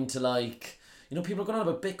when it came to like, people are going on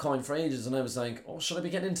about Bitcoin for ages, and I was like, oh, should I be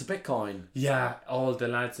getting into Bitcoin? Yeah, all the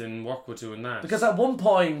lads in work were doing that. Because at one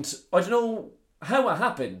point, I don't know how it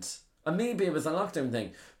happened, and maybe it was a lockdown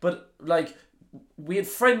thing, but like, we had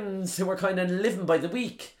friends who were kind of living by the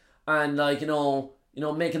week, and like,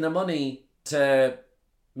 making their money to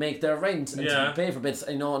make their rent and to pay for bits,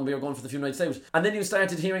 and we were going for the few nights out. And then you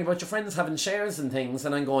started hearing about your friends having shares and things,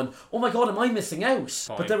 and I'm going, oh my God, am I missing out?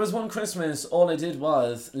 Fine. But there was one Christmas, all I did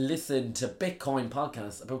was listen to Bitcoin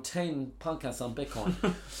podcasts, about 10 podcasts on Bitcoin.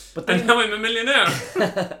 But then, and now I'm a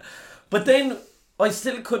millionaire. But then I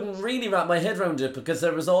still couldn't really wrap my head around it, because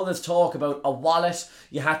there was all this talk about a wallet,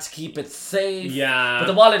 you had to keep it safe. Yeah. But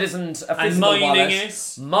the wallet isn't a physical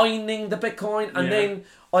wallet. Mining the Bitcoin. And then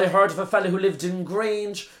I heard of a fella who lived in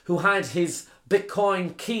Grange who had his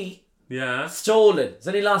Bitcoin key stolen.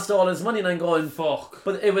 Then he lost all his money, and I'm going, fuck.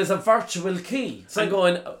 But it was a virtual key. So I'm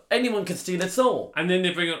going, anyone could steal it so. And then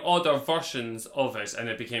they bring out other versions of it, and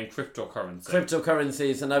it became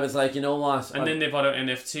cryptocurrencies, and I was like, you know what? And then they bought out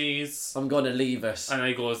NFTs. I'm going to leave it. And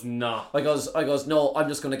I goes, nah. I goes, no, I'm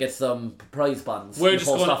just going to get some prize bonds. We're just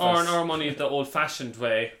going to earn our money the old-fashioned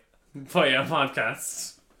way via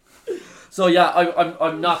podcast. So yeah,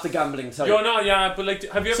 I'm not the gambling type. You're not, but like,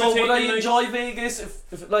 have you ever taken... So would I enjoy Vegas if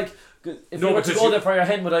you were to go there for your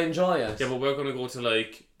hen? Would I enjoy it? Yeah, but we're gonna go to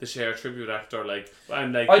like the Cher tribute act, or like,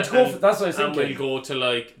 and like I'd go. That's what I was thinking. And we'll go to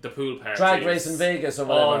like the pool party, drag race in Vegas or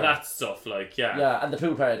whatever. All that stuff, like and the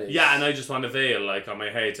pool parties. Yeah, and I just want a veil like on my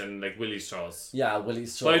head and like Willy straws. Yeah, Willy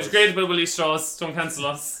straws. But it's great about Willy straws. Don't cancel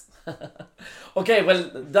us. Okay, well,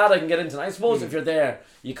 that I can get into. I suppose if you're there,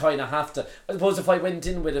 you kind of have to. I suppose if I went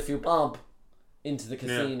in with a few bob into the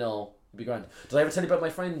casino, it'd be grand. Did I ever tell you about my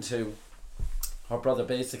friend who, her brother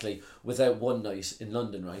basically was out one night in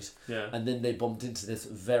London, right? Yeah. And then they bumped into this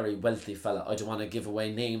very wealthy fella. I don't want to give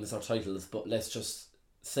away names or titles, but let's just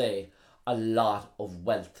say a lot of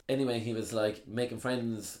wealth. Anyway, he was like making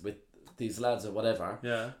friends with these lads or whatever.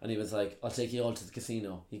 Yeah. And he was like, I'll take you all to the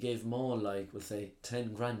casino. He gave them all like, we'll say,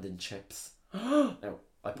 10 grand in chips. Now,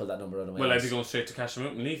 I pulled that number out of my Well, house. I'd be going straight to cash them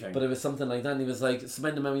out and leaving. But it was something like that, and he was like,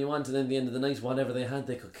 spend them how you want, and then at the end of the night, whatever they had,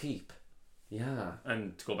 they could keep. Yeah.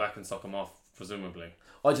 And to go back and suck them off, presumably.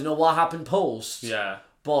 I don't know what happened post. Yeah.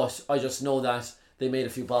 But I just know that they made a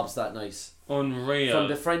few bobs that night. Unreal. From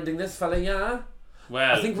befriending this fella, yeah.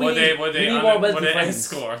 Well, I think were they more wealthy friends.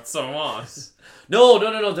 Escorts or what? No,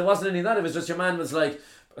 there wasn't any of that. It was just your man was like,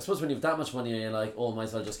 I suppose when you have that much money, you're like, oh, might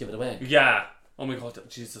as well just give it away. Yeah. Oh my God,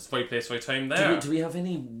 Jesus, right place, right time there. Do we have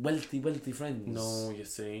any wealthy friends? No, you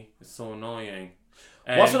see. It's so annoying.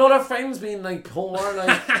 What's with all our friends being like poor,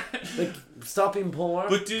 like stop being poor?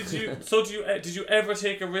 But did you ever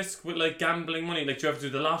take a risk with like gambling money? Like, do you ever do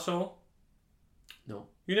the lotto? No.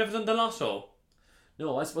 You never done the lotto?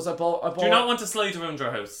 No, I suppose I bought. Do you not want to slide around your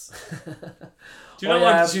house? Do you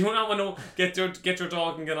not want to get your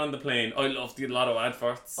dog and get on the plane? I love the lotto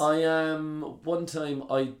adverts. One time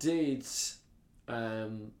I did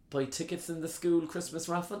buy tickets in the school Christmas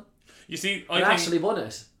raffle. You see, I actually won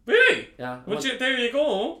it. Really? Yeah. There you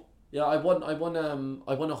go. Yeah, I won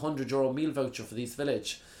 €100 meal voucher for the East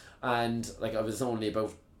Village, and like I was only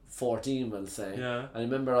about 14, we'll say. Yeah. I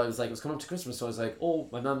remember I was coming up to Christmas, so I was like, oh,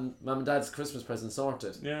 my mum and dad's Christmas present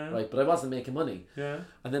sorted. Yeah. Right, but I wasn't making money. Yeah.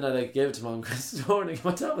 And then I gave it to Mum Christmas morning.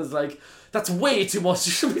 My dad was like, that's way too much.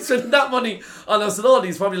 You shouldn't be spending that money on us at all.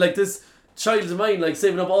 He's probably like this child of mine, like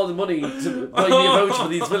saving up all the money to buy me a voucher for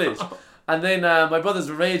the East Village. And then my brothers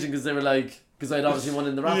were raging because they were like, because I'd obviously won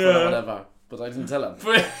in the raffle or whatever. But I didn't tell him.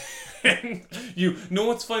 You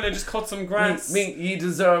know it's fine. I just cut some grass. You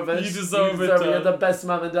deserve it. You deserve it. You're the best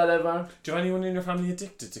mum and dad ever. Do you have anyone in your family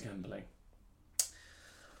addicted to gambling?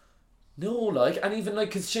 No, like, and even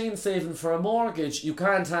like, cause Shane's saving for a mortgage, you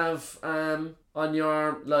can't have on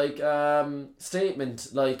your statement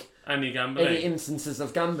like any gambling, any instances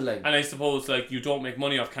of gambling. And I suppose like you don't make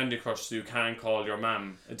money off Candy Crush, so you can't call your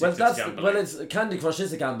mum addicted to gambling. Well, it's Candy Crush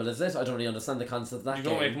is a gamble, is it? I don't really understand the concept of that. You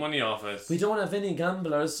don't make money off it. We don't have any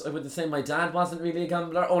gamblers. I wouldn't say my dad wasn't really a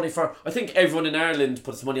gambler. Only for, I think everyone in Ireland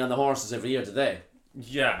puts money on the horses every year, do they?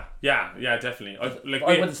 Yeah, definitely. I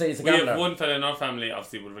wouldn't say he's a gambler. We have one fella in our family,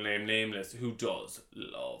 obviously we'll remain nameless, who does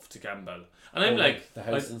love to gamble. And I'm like... The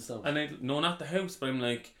house and stuff. No, not the house, but I'm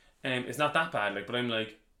like... it's not that bad, like, but I'm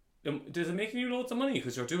like... Does it making you loads of money?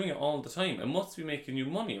 Because you're doing it all the time. It must be making you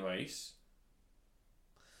money, right?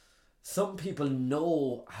 Some people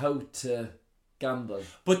know how to gamble.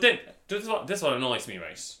 But then, this is what annoys me,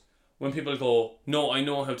 right? When people go, no, I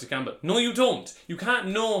know how to gamble. No, you don't. You can't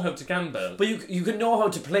know how to gamble. But you can know how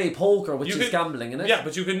to play poker, which is gambling, isn't it? Yeah,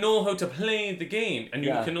 but you can know how to play the game, and you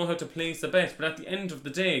can know how to place a bet. But at the end of the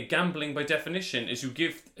day, gambling by definition is you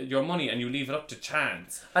give your money and you leave it up to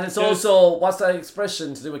chance. And it's also, what's that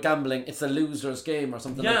expression to do with gambling? It's a loser's game or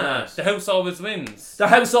something like that. Yeah, the house always wins. The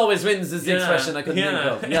house always wins is the expression I couldn't think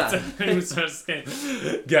of. Yeah, it's a loser's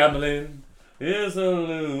game. Gambling is a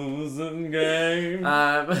losing game.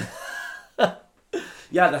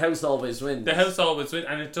 Yeah, the house always wins. The house always wins,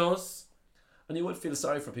 and it does. And you would feel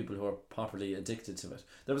sorry for people who are properly addicted to it.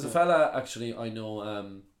 There was a fella, actually, I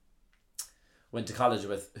know, went to college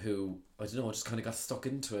with, who, I don't know, just kind of got stuck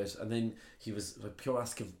into it. And then he was like, pure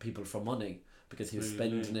asking people for money because he was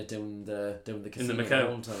spending it down the casino the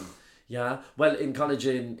whole time. Yeah, well, in college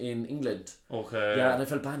in England. Okay. Yeah, and I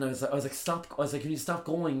felt bad. And I was like, stop. I was like, can you stop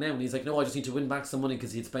going now? And he's like, no, I just need to win back some money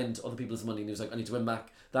because he'd spent other people's money. And he was like, I need to win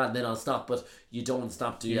back that, and then I'll stop. But you don't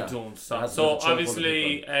stop, do you? You don't stop. So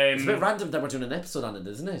obviously, it's a bit random that we're doing an episode on it,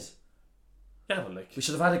 isn't it? Yeah, well, like we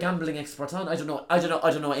should have had a gambling expert on. I don't know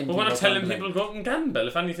anything. But we're not telling gambling. people go out and gamble.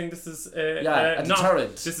 If anything, this is a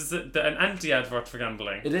deterrent. This is an anti-advert for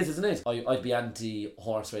gambling. It is, isn't it? I'd be anti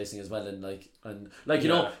horse racing as well, and you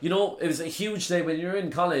know, it was a huge day when you were in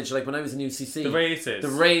college. Like when I was in UCC, the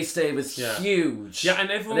race day was huge. Yeah, and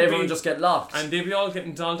everyone would just get locked, and they'd be all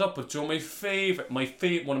getting dolled up. But Joe, one of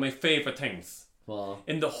my favorite things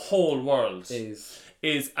in the whole world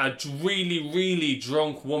is a really, really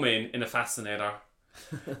drunk woman in a fascinator.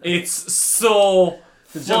 It's so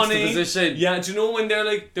funny. Yeah, do you know when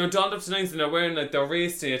they're dolled up to nines and they're wearing like their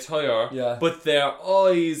race day attire, but their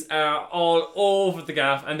eyes are all over the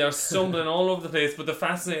gaff and they're stumbling all over the place, but the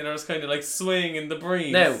fascinator is kind of like swaying in the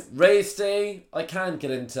breeze. Now, race day, I can't get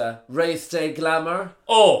into race day glamour.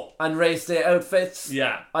 Oh! And race day outfits.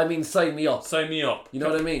 Yeah. I mean, sign me up. Sign me up. You know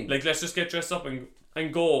what I mean? Like, let's just get dressed up and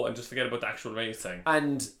go and just forget about the actual racing.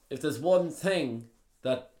 And if there's one thing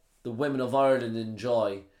that the women of Ireland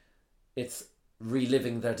enjoy, it's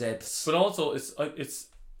reliving their debts. But also, it's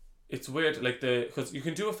weird, like because you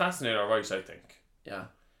can do a fascinator right, I think. Yeah.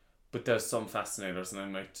 But there's some fascinators, and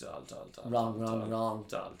I'm like, wrong.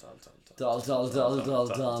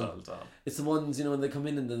 It's the ones, you know, when they come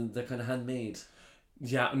in and they're kind of handmade.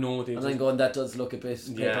 Yeah, no, they. And then going, that does look a bit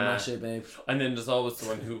paper mache, babe. And then there's always the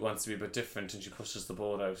one who wants to be a bit different, and she pushes the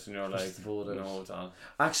boat out, and you're like, no, doll.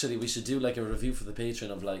 Actually, we should do like a review for the Patreon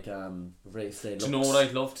of like race day looks. Do you know what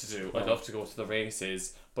I'd love to do? I'd love to go to the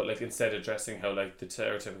races, but like instead of dressing how like the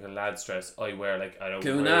stereotypical lads dress, I wear like an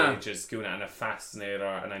outrageous Guna and a fascinator,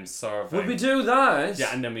 and I'm serving. Would we do that?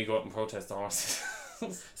 Yeah, and then we go out and protest the horses.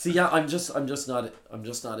 See, yeah, I'm just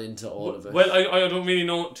not into all of it. Well, I don't really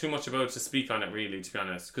know too much about it to speak on it, really, to be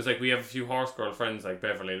honest. Because like we have a few horse girl friends like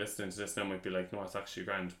Beverly listening to this now might be like, no, it's actually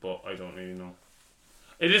grand, but I don't really know.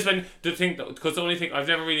 It is when the thing, because the only thing I've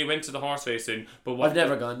never really went to the horse racing, but I've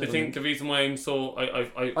never gone. The reason why I'm so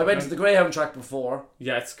I went to the greyhound track before.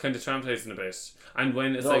 Yeah, it's kind of traumatizing a bit, and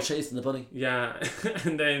when it's they're like all chasing the bunny. Yeah,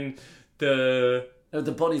 and then the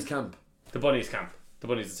bunny's camp. The bunny's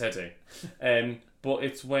a teddy. But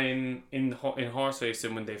it's when in horse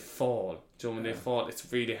racing when they fall. They fall,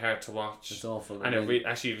 it's really hard to watch. It's awful. And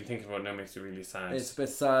actually even thinking about it now makes me really sad. It's a bit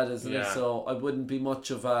sad, isn't it? So I wouldn't be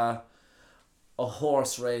much of a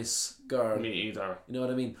horse race girl. Me either. You know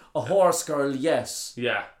what I mean? A horse girl, yes.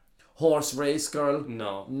 Yeah. Horse race girl?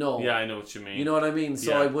 No. Yeah, I know what you mean. You know what I mean?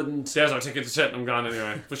 So I wouldn't... There's our ticket to Cheltenham gone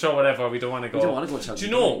anyway. But sure, whatever, we don't want to go. We don't want to go to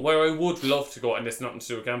Cheltenham. Do you know where I would love to go, and it's nothing to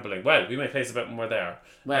do with gambling? Well, we might place a bet when we're there.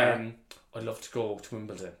 Where? I'd love to go to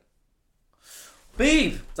Wimbledon.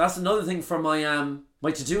 Babe, that's another thing for my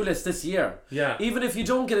my to-do list this year. Yeah. Even if you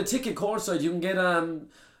don't get a ticket courtside, you can get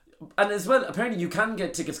And as well, apparently you can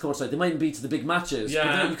get tickets courtside. They mightn't be to the big matches.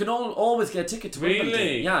 Yeah. But you can always get a ticket to Wimbledon.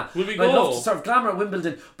 Really? Yeah. Will we I'd go? love to serve glamour at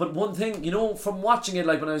Wimbledon. But one thing, from watching it,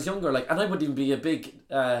 like when I was younger, like, and I wouldn't even be a big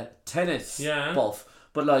tennis buff,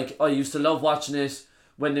 but like I used to love watching it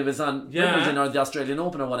when it was on Wimbledon or the Australian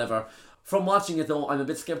Open or whatever. From watching it though, I'm a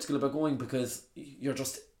bit skeptical about going because you're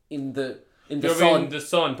just in the sun. In the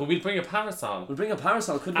sun, but we'll bring a parasol. We'll bring a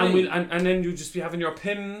parasol, couldn't and we? And then you'll just be having your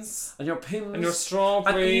pims. And your pims. And your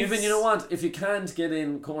strawberries. And even, you know what, if you can't get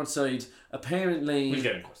in courtside, apparently... We'll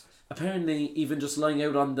get in courtside. Apparently, even just lying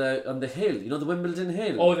out on the hill, the Wimbledon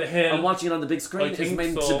hill. Oh, the hill. And watching it on the big screen is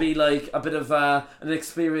meant so. to be like a bit of an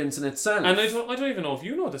experience in itself. And I don't even know if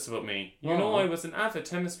you know this about me. You know I was an avid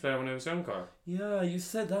tennis player when I was younger. Yeah, you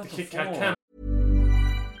said that before. Kit Kat Camp.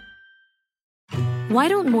 Why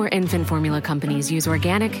don't more infant formula companies use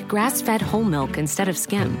organic, grass-fed whole milk instead of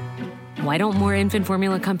skim? Why don't more infant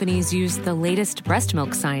formula companies use the latest breast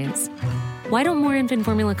milk science? Why don't more infant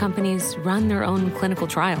formula companies run their own clinical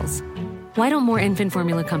trials? Why don't more infant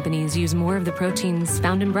formula companies use more of the proteins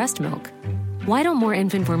found in breast milk? Why don't more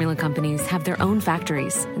infant formula companies have their own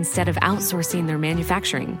factories instead of outsourcing their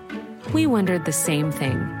manufacturing? We wondered the same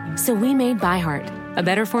thing. So we made ByHeart, a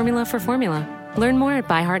better formula for formula. Learn more at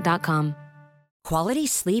byheart.com. Quality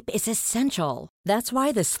sleep is essential. That's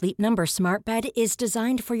why the Sleep Number Smart Bed is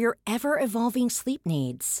designed for your ever-evolving sleep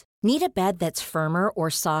needs. Need a bed that's firmer or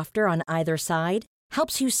softer on either side?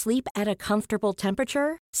 Helps you sleep at a comfortable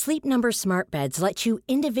temperature? Sleep Number Smart Beds let you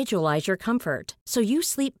individualize your comfort, so you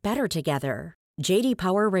sleep better together. J.D.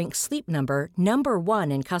 Power ranks Sleep Number number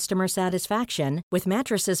 1 in customer satisfaction with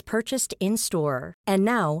mattresses purchased in-store. And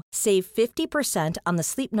now, save 50% on the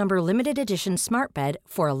Sleep Number Limited Edition Smart Bed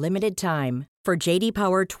for a limited time. For J.D.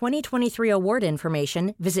 Power 2023 award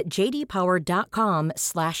information, visit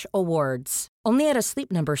jdpower.com/awards. Only at a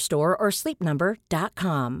Sleep Number store or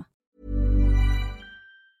sleepnumber.com.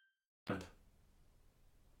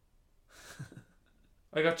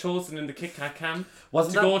 I got chosen in the Kit Kat camp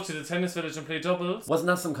go to the tennis village and play doubles. Wasn't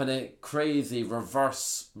that some kind of crazy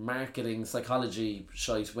reverse marketing psychology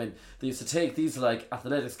shite when they used to take these like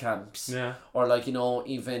athletics camps? Yeah. Or like,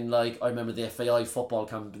 even like I remember the FAI football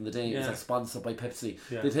camp in the day. It was like sponsored by Pepsi.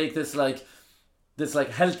 Yeah. They take this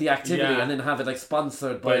healthy activity and then have it like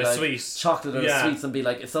sponsored by like sweet chocolate or sweets and be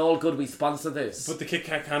like, it's all good, we sponsor this. But the Kit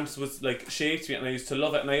Kat camps was like shaped me and I used to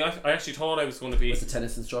love it, and I actually thought I was going to be... Was the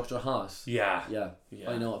tennis instructor hot? Yeah.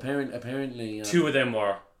 I know, apparently 2 of them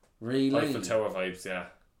were really Eiffel Tower vibes.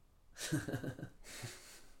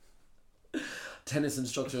 Tennis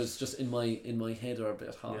instructors just in my head are a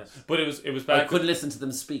bit hot. Yeah. But it was back. I could listen to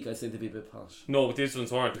them speak. I think they'd be a bit hot. No, but these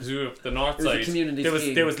ones weren't, because we were the north side.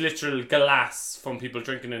 There was literal glass from people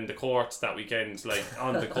drinking in the court that weekend, like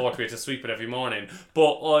on the court. We had to sweep it every morning.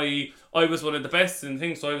 But I was one of the best in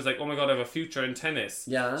things, so I was like, oh my god, I have a future in tennis.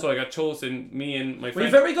 Yeah. So I got chosen, me and my friend. Were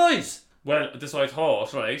you very good? Well, this is what I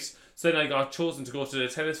thought, right? So then I got chosen to go to the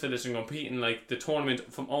tennis village and compete in like the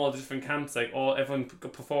tournament from all the different camps. Like everyone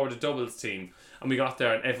put forward a doubles team, and we got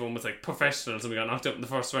there and everyone was like professionals, and we got knocked out in the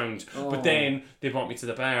first round. But then they brought me to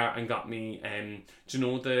the bar and got me, do you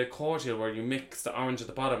know the cordial where you mix the orange at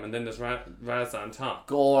the bottom and then there's Raza on top?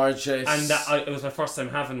 Gorgeous. And it was my first time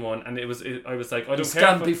having one, and I was like, I don't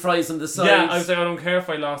care. Scampi fries on the side. Yeah, I was like, I don't care if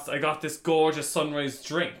I lost. I got this gorgeous sunrise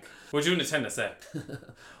drink. We're doing a tennis,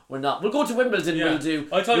 We're not. We'll go to Wimbledon. Yeah. We'll do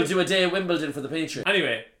a day at Wimbledon for the Patreon.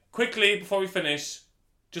 Anyway, quickly before we finish,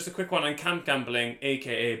 just a quick one on camp gambling,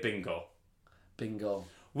 aka bingo. Bingo.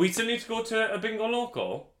 We still need to go to a bingo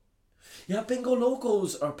loco. Yeah, bingo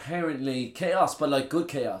locos are apparently chaos, but like good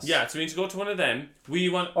chaos. Yeah, so we need to go to one of them. We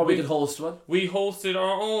could host one. We hosted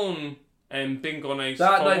our own bingo night.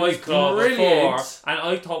 That night was brilliant. Before, and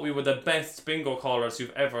I thought we were the best bingo callers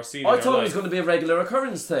you've ever seen. I thought it was going to be a regular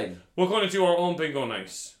occurrence thing. We're going to do our own bingo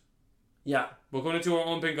night. Yeah. We're going to do our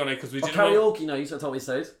own bingo night because we didn't karaoke night, I thought we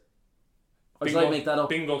said. Or did I make that up?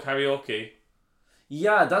 Bingo karaoke.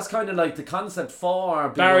 Yeah, that's kind of like the concept for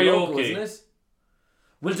bingo loco, isn't it?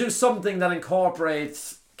 We'll do something that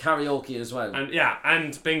incorporates karaoke as well.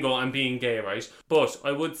 And bingo and being gay, right? But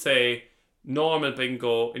I would say normal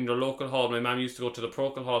bingo in your local hall. My mum used to go to the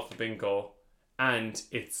parochial hall for bingo, and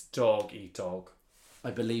it's dog eat dog. I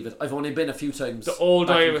believe it. I've only been a few times. The old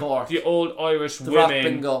Irish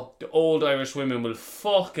women. The old Irish women will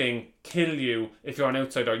fucking kill you if you're an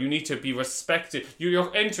outsider. You need to be respected.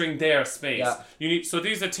 You're entering their space. Yeah. So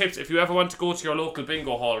these are tips if you ever want to go to your local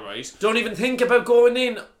bingo hall, right? Don't even think about going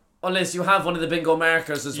in Unless you have one of the bingo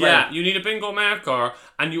markers as well. Yeah, you need a bingo marker,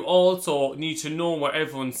 and you also need to know where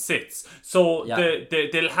everyone sits. So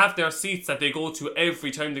they'll have their seats that they go to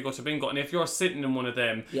every time they go to bingo, and if you're sitting in one of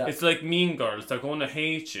them, it's like Mean Girls. They're going to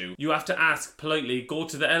hate you. You have to ask politely, go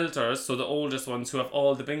to the elders, so the oldest ones who have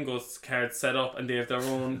all the bingo cards set up, and they have their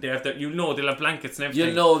own, they'll have blankets and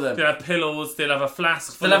everything. You'll know them. They'll have pillows, they'll have a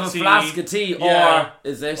flask full They'll of tea. have a flask of tea, Yeah. or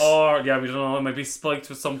is it? Or, yeah, we don't know, it might be spiked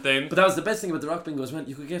with something. But that was the best thing about the rock bingo as well.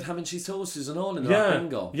 You could get ham and cheese toasters and all in the rock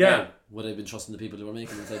bingo. Yeah. Would I have been trusting the people who were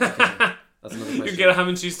making them inside the kitchen? That's another question. You can get a ham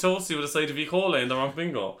and cheese toasty with a side of E. coli in the rock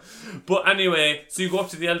bingo. But anyway, so you go up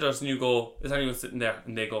to the elders and you go, is anyone sitting there?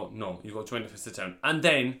 And they go, no. You go, join if I sit down. And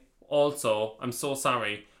then, also, I'm so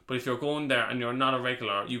sorry, but if you're going there and you're not a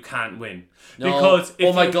regular, you can't win. No. Because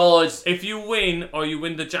God. If you win or you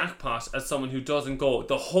win the jackpot as someone who doesn't go,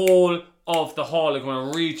 the whole of the hall are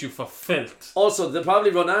going to read you for filth. Also, they'll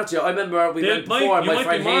probably run after you. I remember we went before and my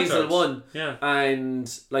friend Hazel won. Yeah.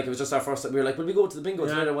 And like it was just our first time. We were like, will we go to the bingo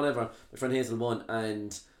tonight or whatever? My friend Hazel won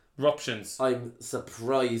and Ruptions. I'm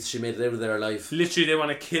surprised she made it out of there alive. Literally, they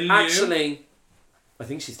want to kill you. Actually, I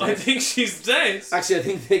think she's dead. Actually, I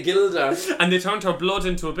think they killed her. And they turned her blood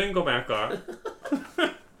into a bingo marker.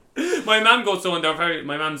 My mum goes so, and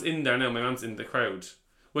my mum's in there now. My mum's in the crowd.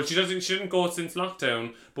 Well, she didn't go since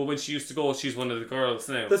lockdown, but when she used to go, she's one of the girls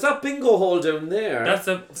now. There's that bingo hall down there. That's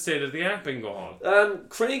a state-of-the-art bingo hall.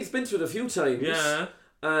 Craig's been to it a few times. Yeah.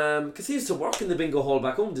 Because he used to work in the bingo hall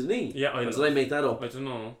back home, didn't he? Yeah, I know. Or did I make that up? I don't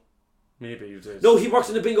know. Maybe you did. No, he worked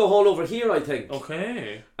in the bingo hall over here, I think.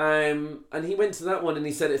 Okay. And he went to that one and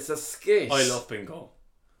he said it's a skit. I love bingo.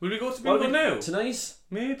 Will we go to bingo now? Tonight?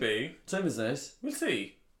 Maybe. What time is it? We'll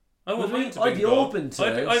see. I won't mind to I'd be bingo. open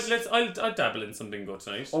to it. I'll dabble in some bingo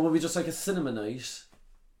tonight. Or will we just like a cinema night?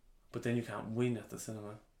 But then you can't win at the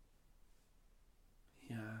cinema.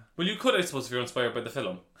 Yeah. Well, you could, I suppose, if you're inspired by the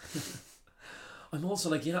film. I'm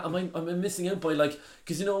also like, I'm missing out by like,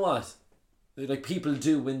 because you know what? Like people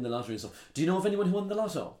do win the lottery and stuff. Do you know of anyone who won the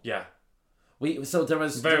lotto? Yeah. So there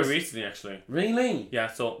was very recently, actually. Really?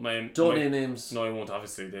 Yeah. So don't name names. No, I won't.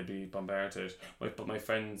 Obviously, they'd be bombarded. But my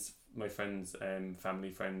friend's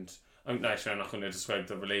family friend. I'm not going to describe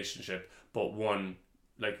the relationship, but won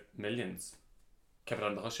like millions. Kept it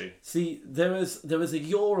on the hushy. See, there was a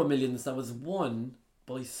Euro Millions that was won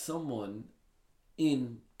by someone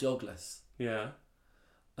in Douglas. Yeah.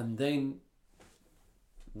 And then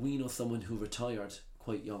we know someone who retired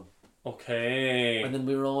quite young. Okay. And then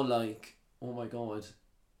we were all like, oh my God,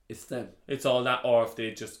 it's them. It's all that, or if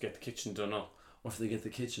they just get the kitchen done up. Or if they get the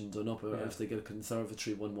kitchen done up, or if they get a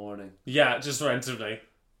conservatory one morning. Yeah, just randomly.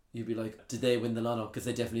 You'd be like, did they win the lotto? Because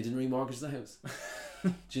they definitely didn't remortgage the house.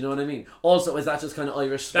 Do you know what I mean? Also, is that just kind of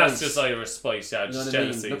Irish spice? That's just Irish spice, yeah, just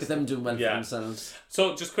jealousy. Look at them doing well for themselves.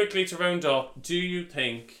 So, just quickly to round up, do you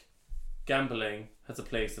think gambling has a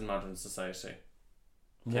place in modern society?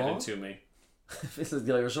 Get into me. This is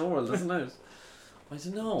the Irish world, isn't it? I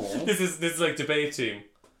don't know. This is like debate team.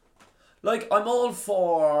 Like, I'm all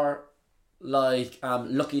for like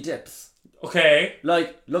lucky dips. Okay.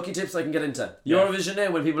 Like, lucky tips I can get into. Yeah. Eurovision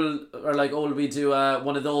now, when people are like, oh, we do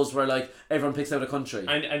one of those where like everyone picks out a country.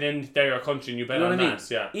 And then they're your country and you bet you know on what I mean?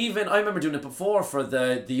 that, yeah. Even, I remember doing it before for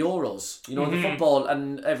the Euros, you know, the football,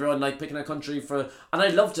 and everyone like picking a country for, and I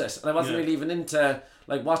loved it. And I wasn't really even into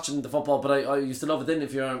like watching the football, but I used to love it then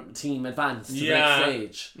if your team advanced to the next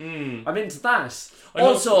stage. I'm into that.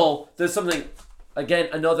 Also, there's something, again,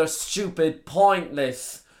 another stupid,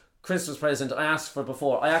 pointless Christmas present I asked for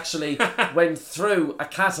before. I actually went through a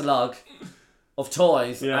catalogue of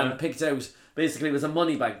toys and picked out, basically it was a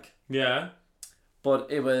money bank. Yeah. But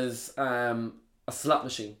it was a slot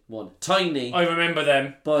machine one. Tiny. I remember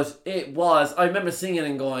them. But it was, I remember seeing it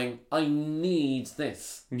and going, I need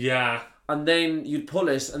this. Yeah. And then you'd pull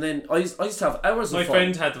it, and then I used to have hours of fun. My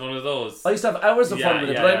friend had one of those. I used to have hours of fun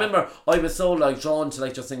with it, but I remember I was so like drawn to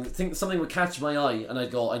like just think something would catch my eye, and I'd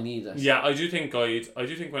go, I need it. Yeah, I do think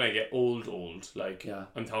when I get old, like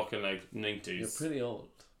I'm talking like 90s. You're pretty old.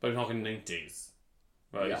 But I'm talking 90s,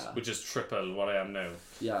 right? Yeah. Which is triple what I am now.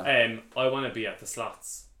 Yeah. I want to be at the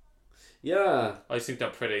slots. Yeah. I think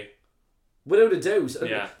they're pretty. Without a doubt.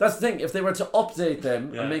 Yeah. That's the thing. If they were to update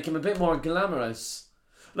them and make them a bit more glamorous.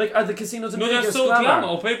 Like, are the casinos a No, biggest they're so glamour?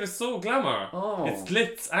 Oh, babe, it's so glamour. Oh. It's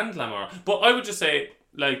glitz and glamour. But I would just say,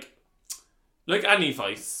 like any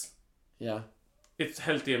vice, it's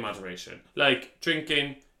healthy in moderation. Like,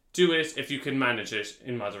 drinking, do it if you can manage it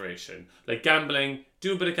in moderation. Like, gambling,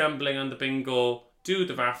 do a bit of gambling on the bingo, do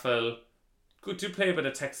the raffle, do play a bit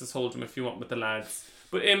of Texas Hold'em if you want with the lads.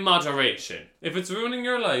 But in moderation. If it's ruining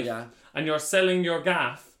your life and you're selling your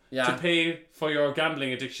gaff to pay for your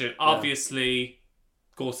gambling addiction, obviously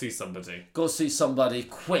Go see somebody. Go see somebody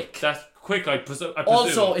quick. That's quick, I presume.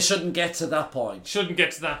 Also, it shouldn't get to that point. Shouldn't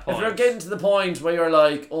get to that point. If you're getting to the point where you're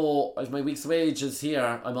like, oh, if my week's wages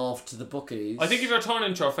here, I'm off to the bookies. I think if you're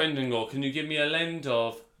turning to your friend and go, can you give me a lend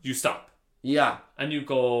of... You stop. Yeah. And you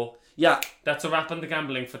go... Yeah. That's a wrap on the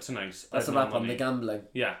gambling for tonight. That's a wrap on the gambling.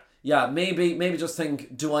 Yeah. Yeah, maybe just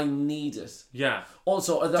think, do I need it? Yeah.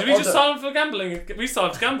 Also, are there Did we just solve for gambling? We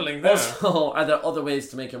solved gambling there. Also, are there other ways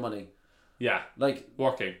to make your money? Yeah. Like...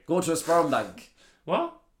 Working. Go to a sperm bank.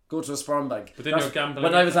 What? Go to a sperm bank. But then you're gambling.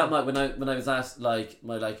 When I was at like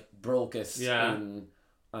my like brokest in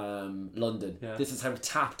London, this is how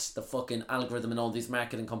tapped the fucking algorithm and all these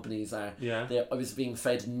marketing companies are. Yeah. I was being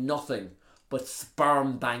fed nothing but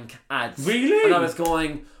sperm bank ads. Really? And I was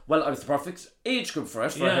going, well, I was the perfect age group for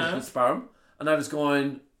it, for a healthy sperm. And I was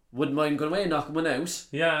going, wouldn't mind going away and knocking one out.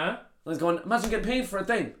 Yeah. I was going, imagine getting paid for a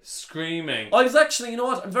thing. Screaming. I was actually, you know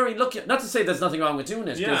what, I'm very lucky. Not to say there's nothing wrong with doing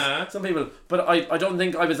it. Yeah. Some people, but I don't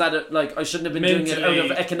think I was at it, like, I shouldn't have been doing it out of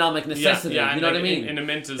economic necessity. Yeah, you know what I mean? In a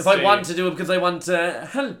mental If state. I want to do it because I want to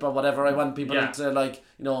help or whatever, I want people to, like,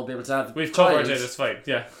 you know, be able to have. We've covered it, it's fine,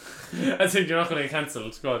 yeah. I think you're not going to get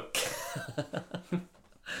cancelled. Go on.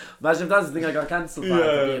 Imagine if that's the thing I got cancelled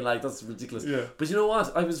for being like, that's ridiculous. Yeah. But you know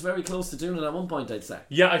what? I was very close to doing it at one point, I'd say.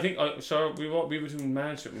 Yeah, I think, sure, we were doing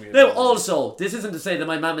mad shit when we Now, also, this isn't to say that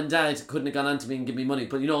my mum and dad couldn't have gone on to me and give me money,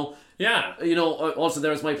 but you know, also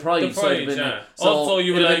there was my pride. The pride, so also,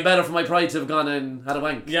 you it were would have like, been better for my pride to have gone and had a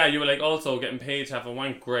wank. Yeah, you were like, also getting paid to have a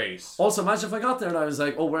wank, great. Also, imagine if I got there and I was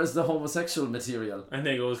like, oh, where's the homosexual material? And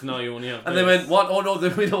they goes, no, you only have And this. they went, what? Oh no,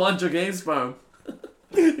 we don't want your gay sperm.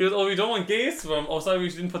 He goes, oh, we don't want gay sperm. Oh, sorry, we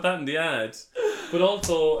didn't put that in the ad. But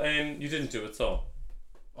also, you didn't do it, so.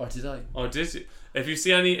 Or did I? Or did you? If you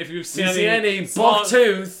see any buck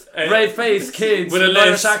tooth, red faced kids with an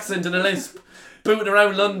Irish accent and a lisp booting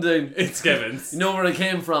around London, it's Kevin's. You know where I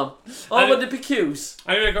came from. Oh, would it be cute?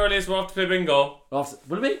 Anyway, girlies, we're off to play bingo. Would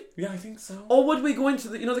it be? Yeah, I think so. Or would we go into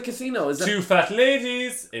the casino? Is Two fat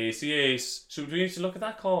ladies, 88. Should we need to look at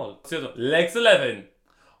that call? Legs 11.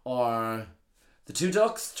 Or the two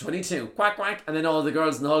ducks, 22. Quack, quack. And then all the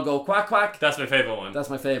girls in the hall go quack, quack. That's my favourite one. That's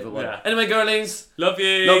my favourite one. Yeah. Anyway, girlies. Love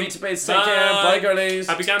you. Love you to base. Take care. Bye, girlies.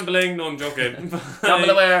 Happy gambling. No, I'm joking. Gamble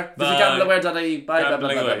aware. Visit Bye. gambleaware.ie. Bye, bye, bye,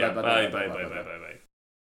 Bye, bye, bye.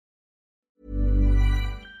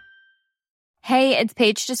 Hey, it's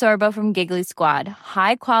Paige DeSorbo from Giggly Squad.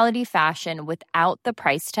 High quality fashion without the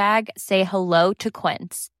price tag. Say hello to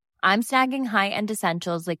Quince. I'm snagging high-end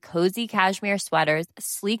essentials like cozy cashmere sweaters,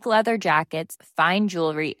 sleek leather jackets, fine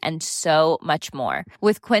jewelry, and so much more.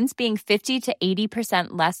 With Quince being 50 to 80%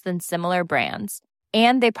 less than similar brands.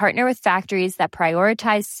 And they partner with factories that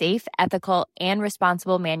prioritize safe, ethical, and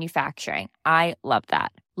responsible manufacturing. I love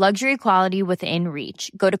that. Luxury quality within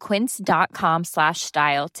reach. Go to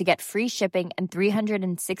quince.com/style to get free shipping and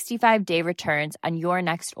 365-day returns on your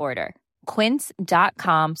next order.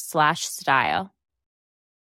 Quince.com/style.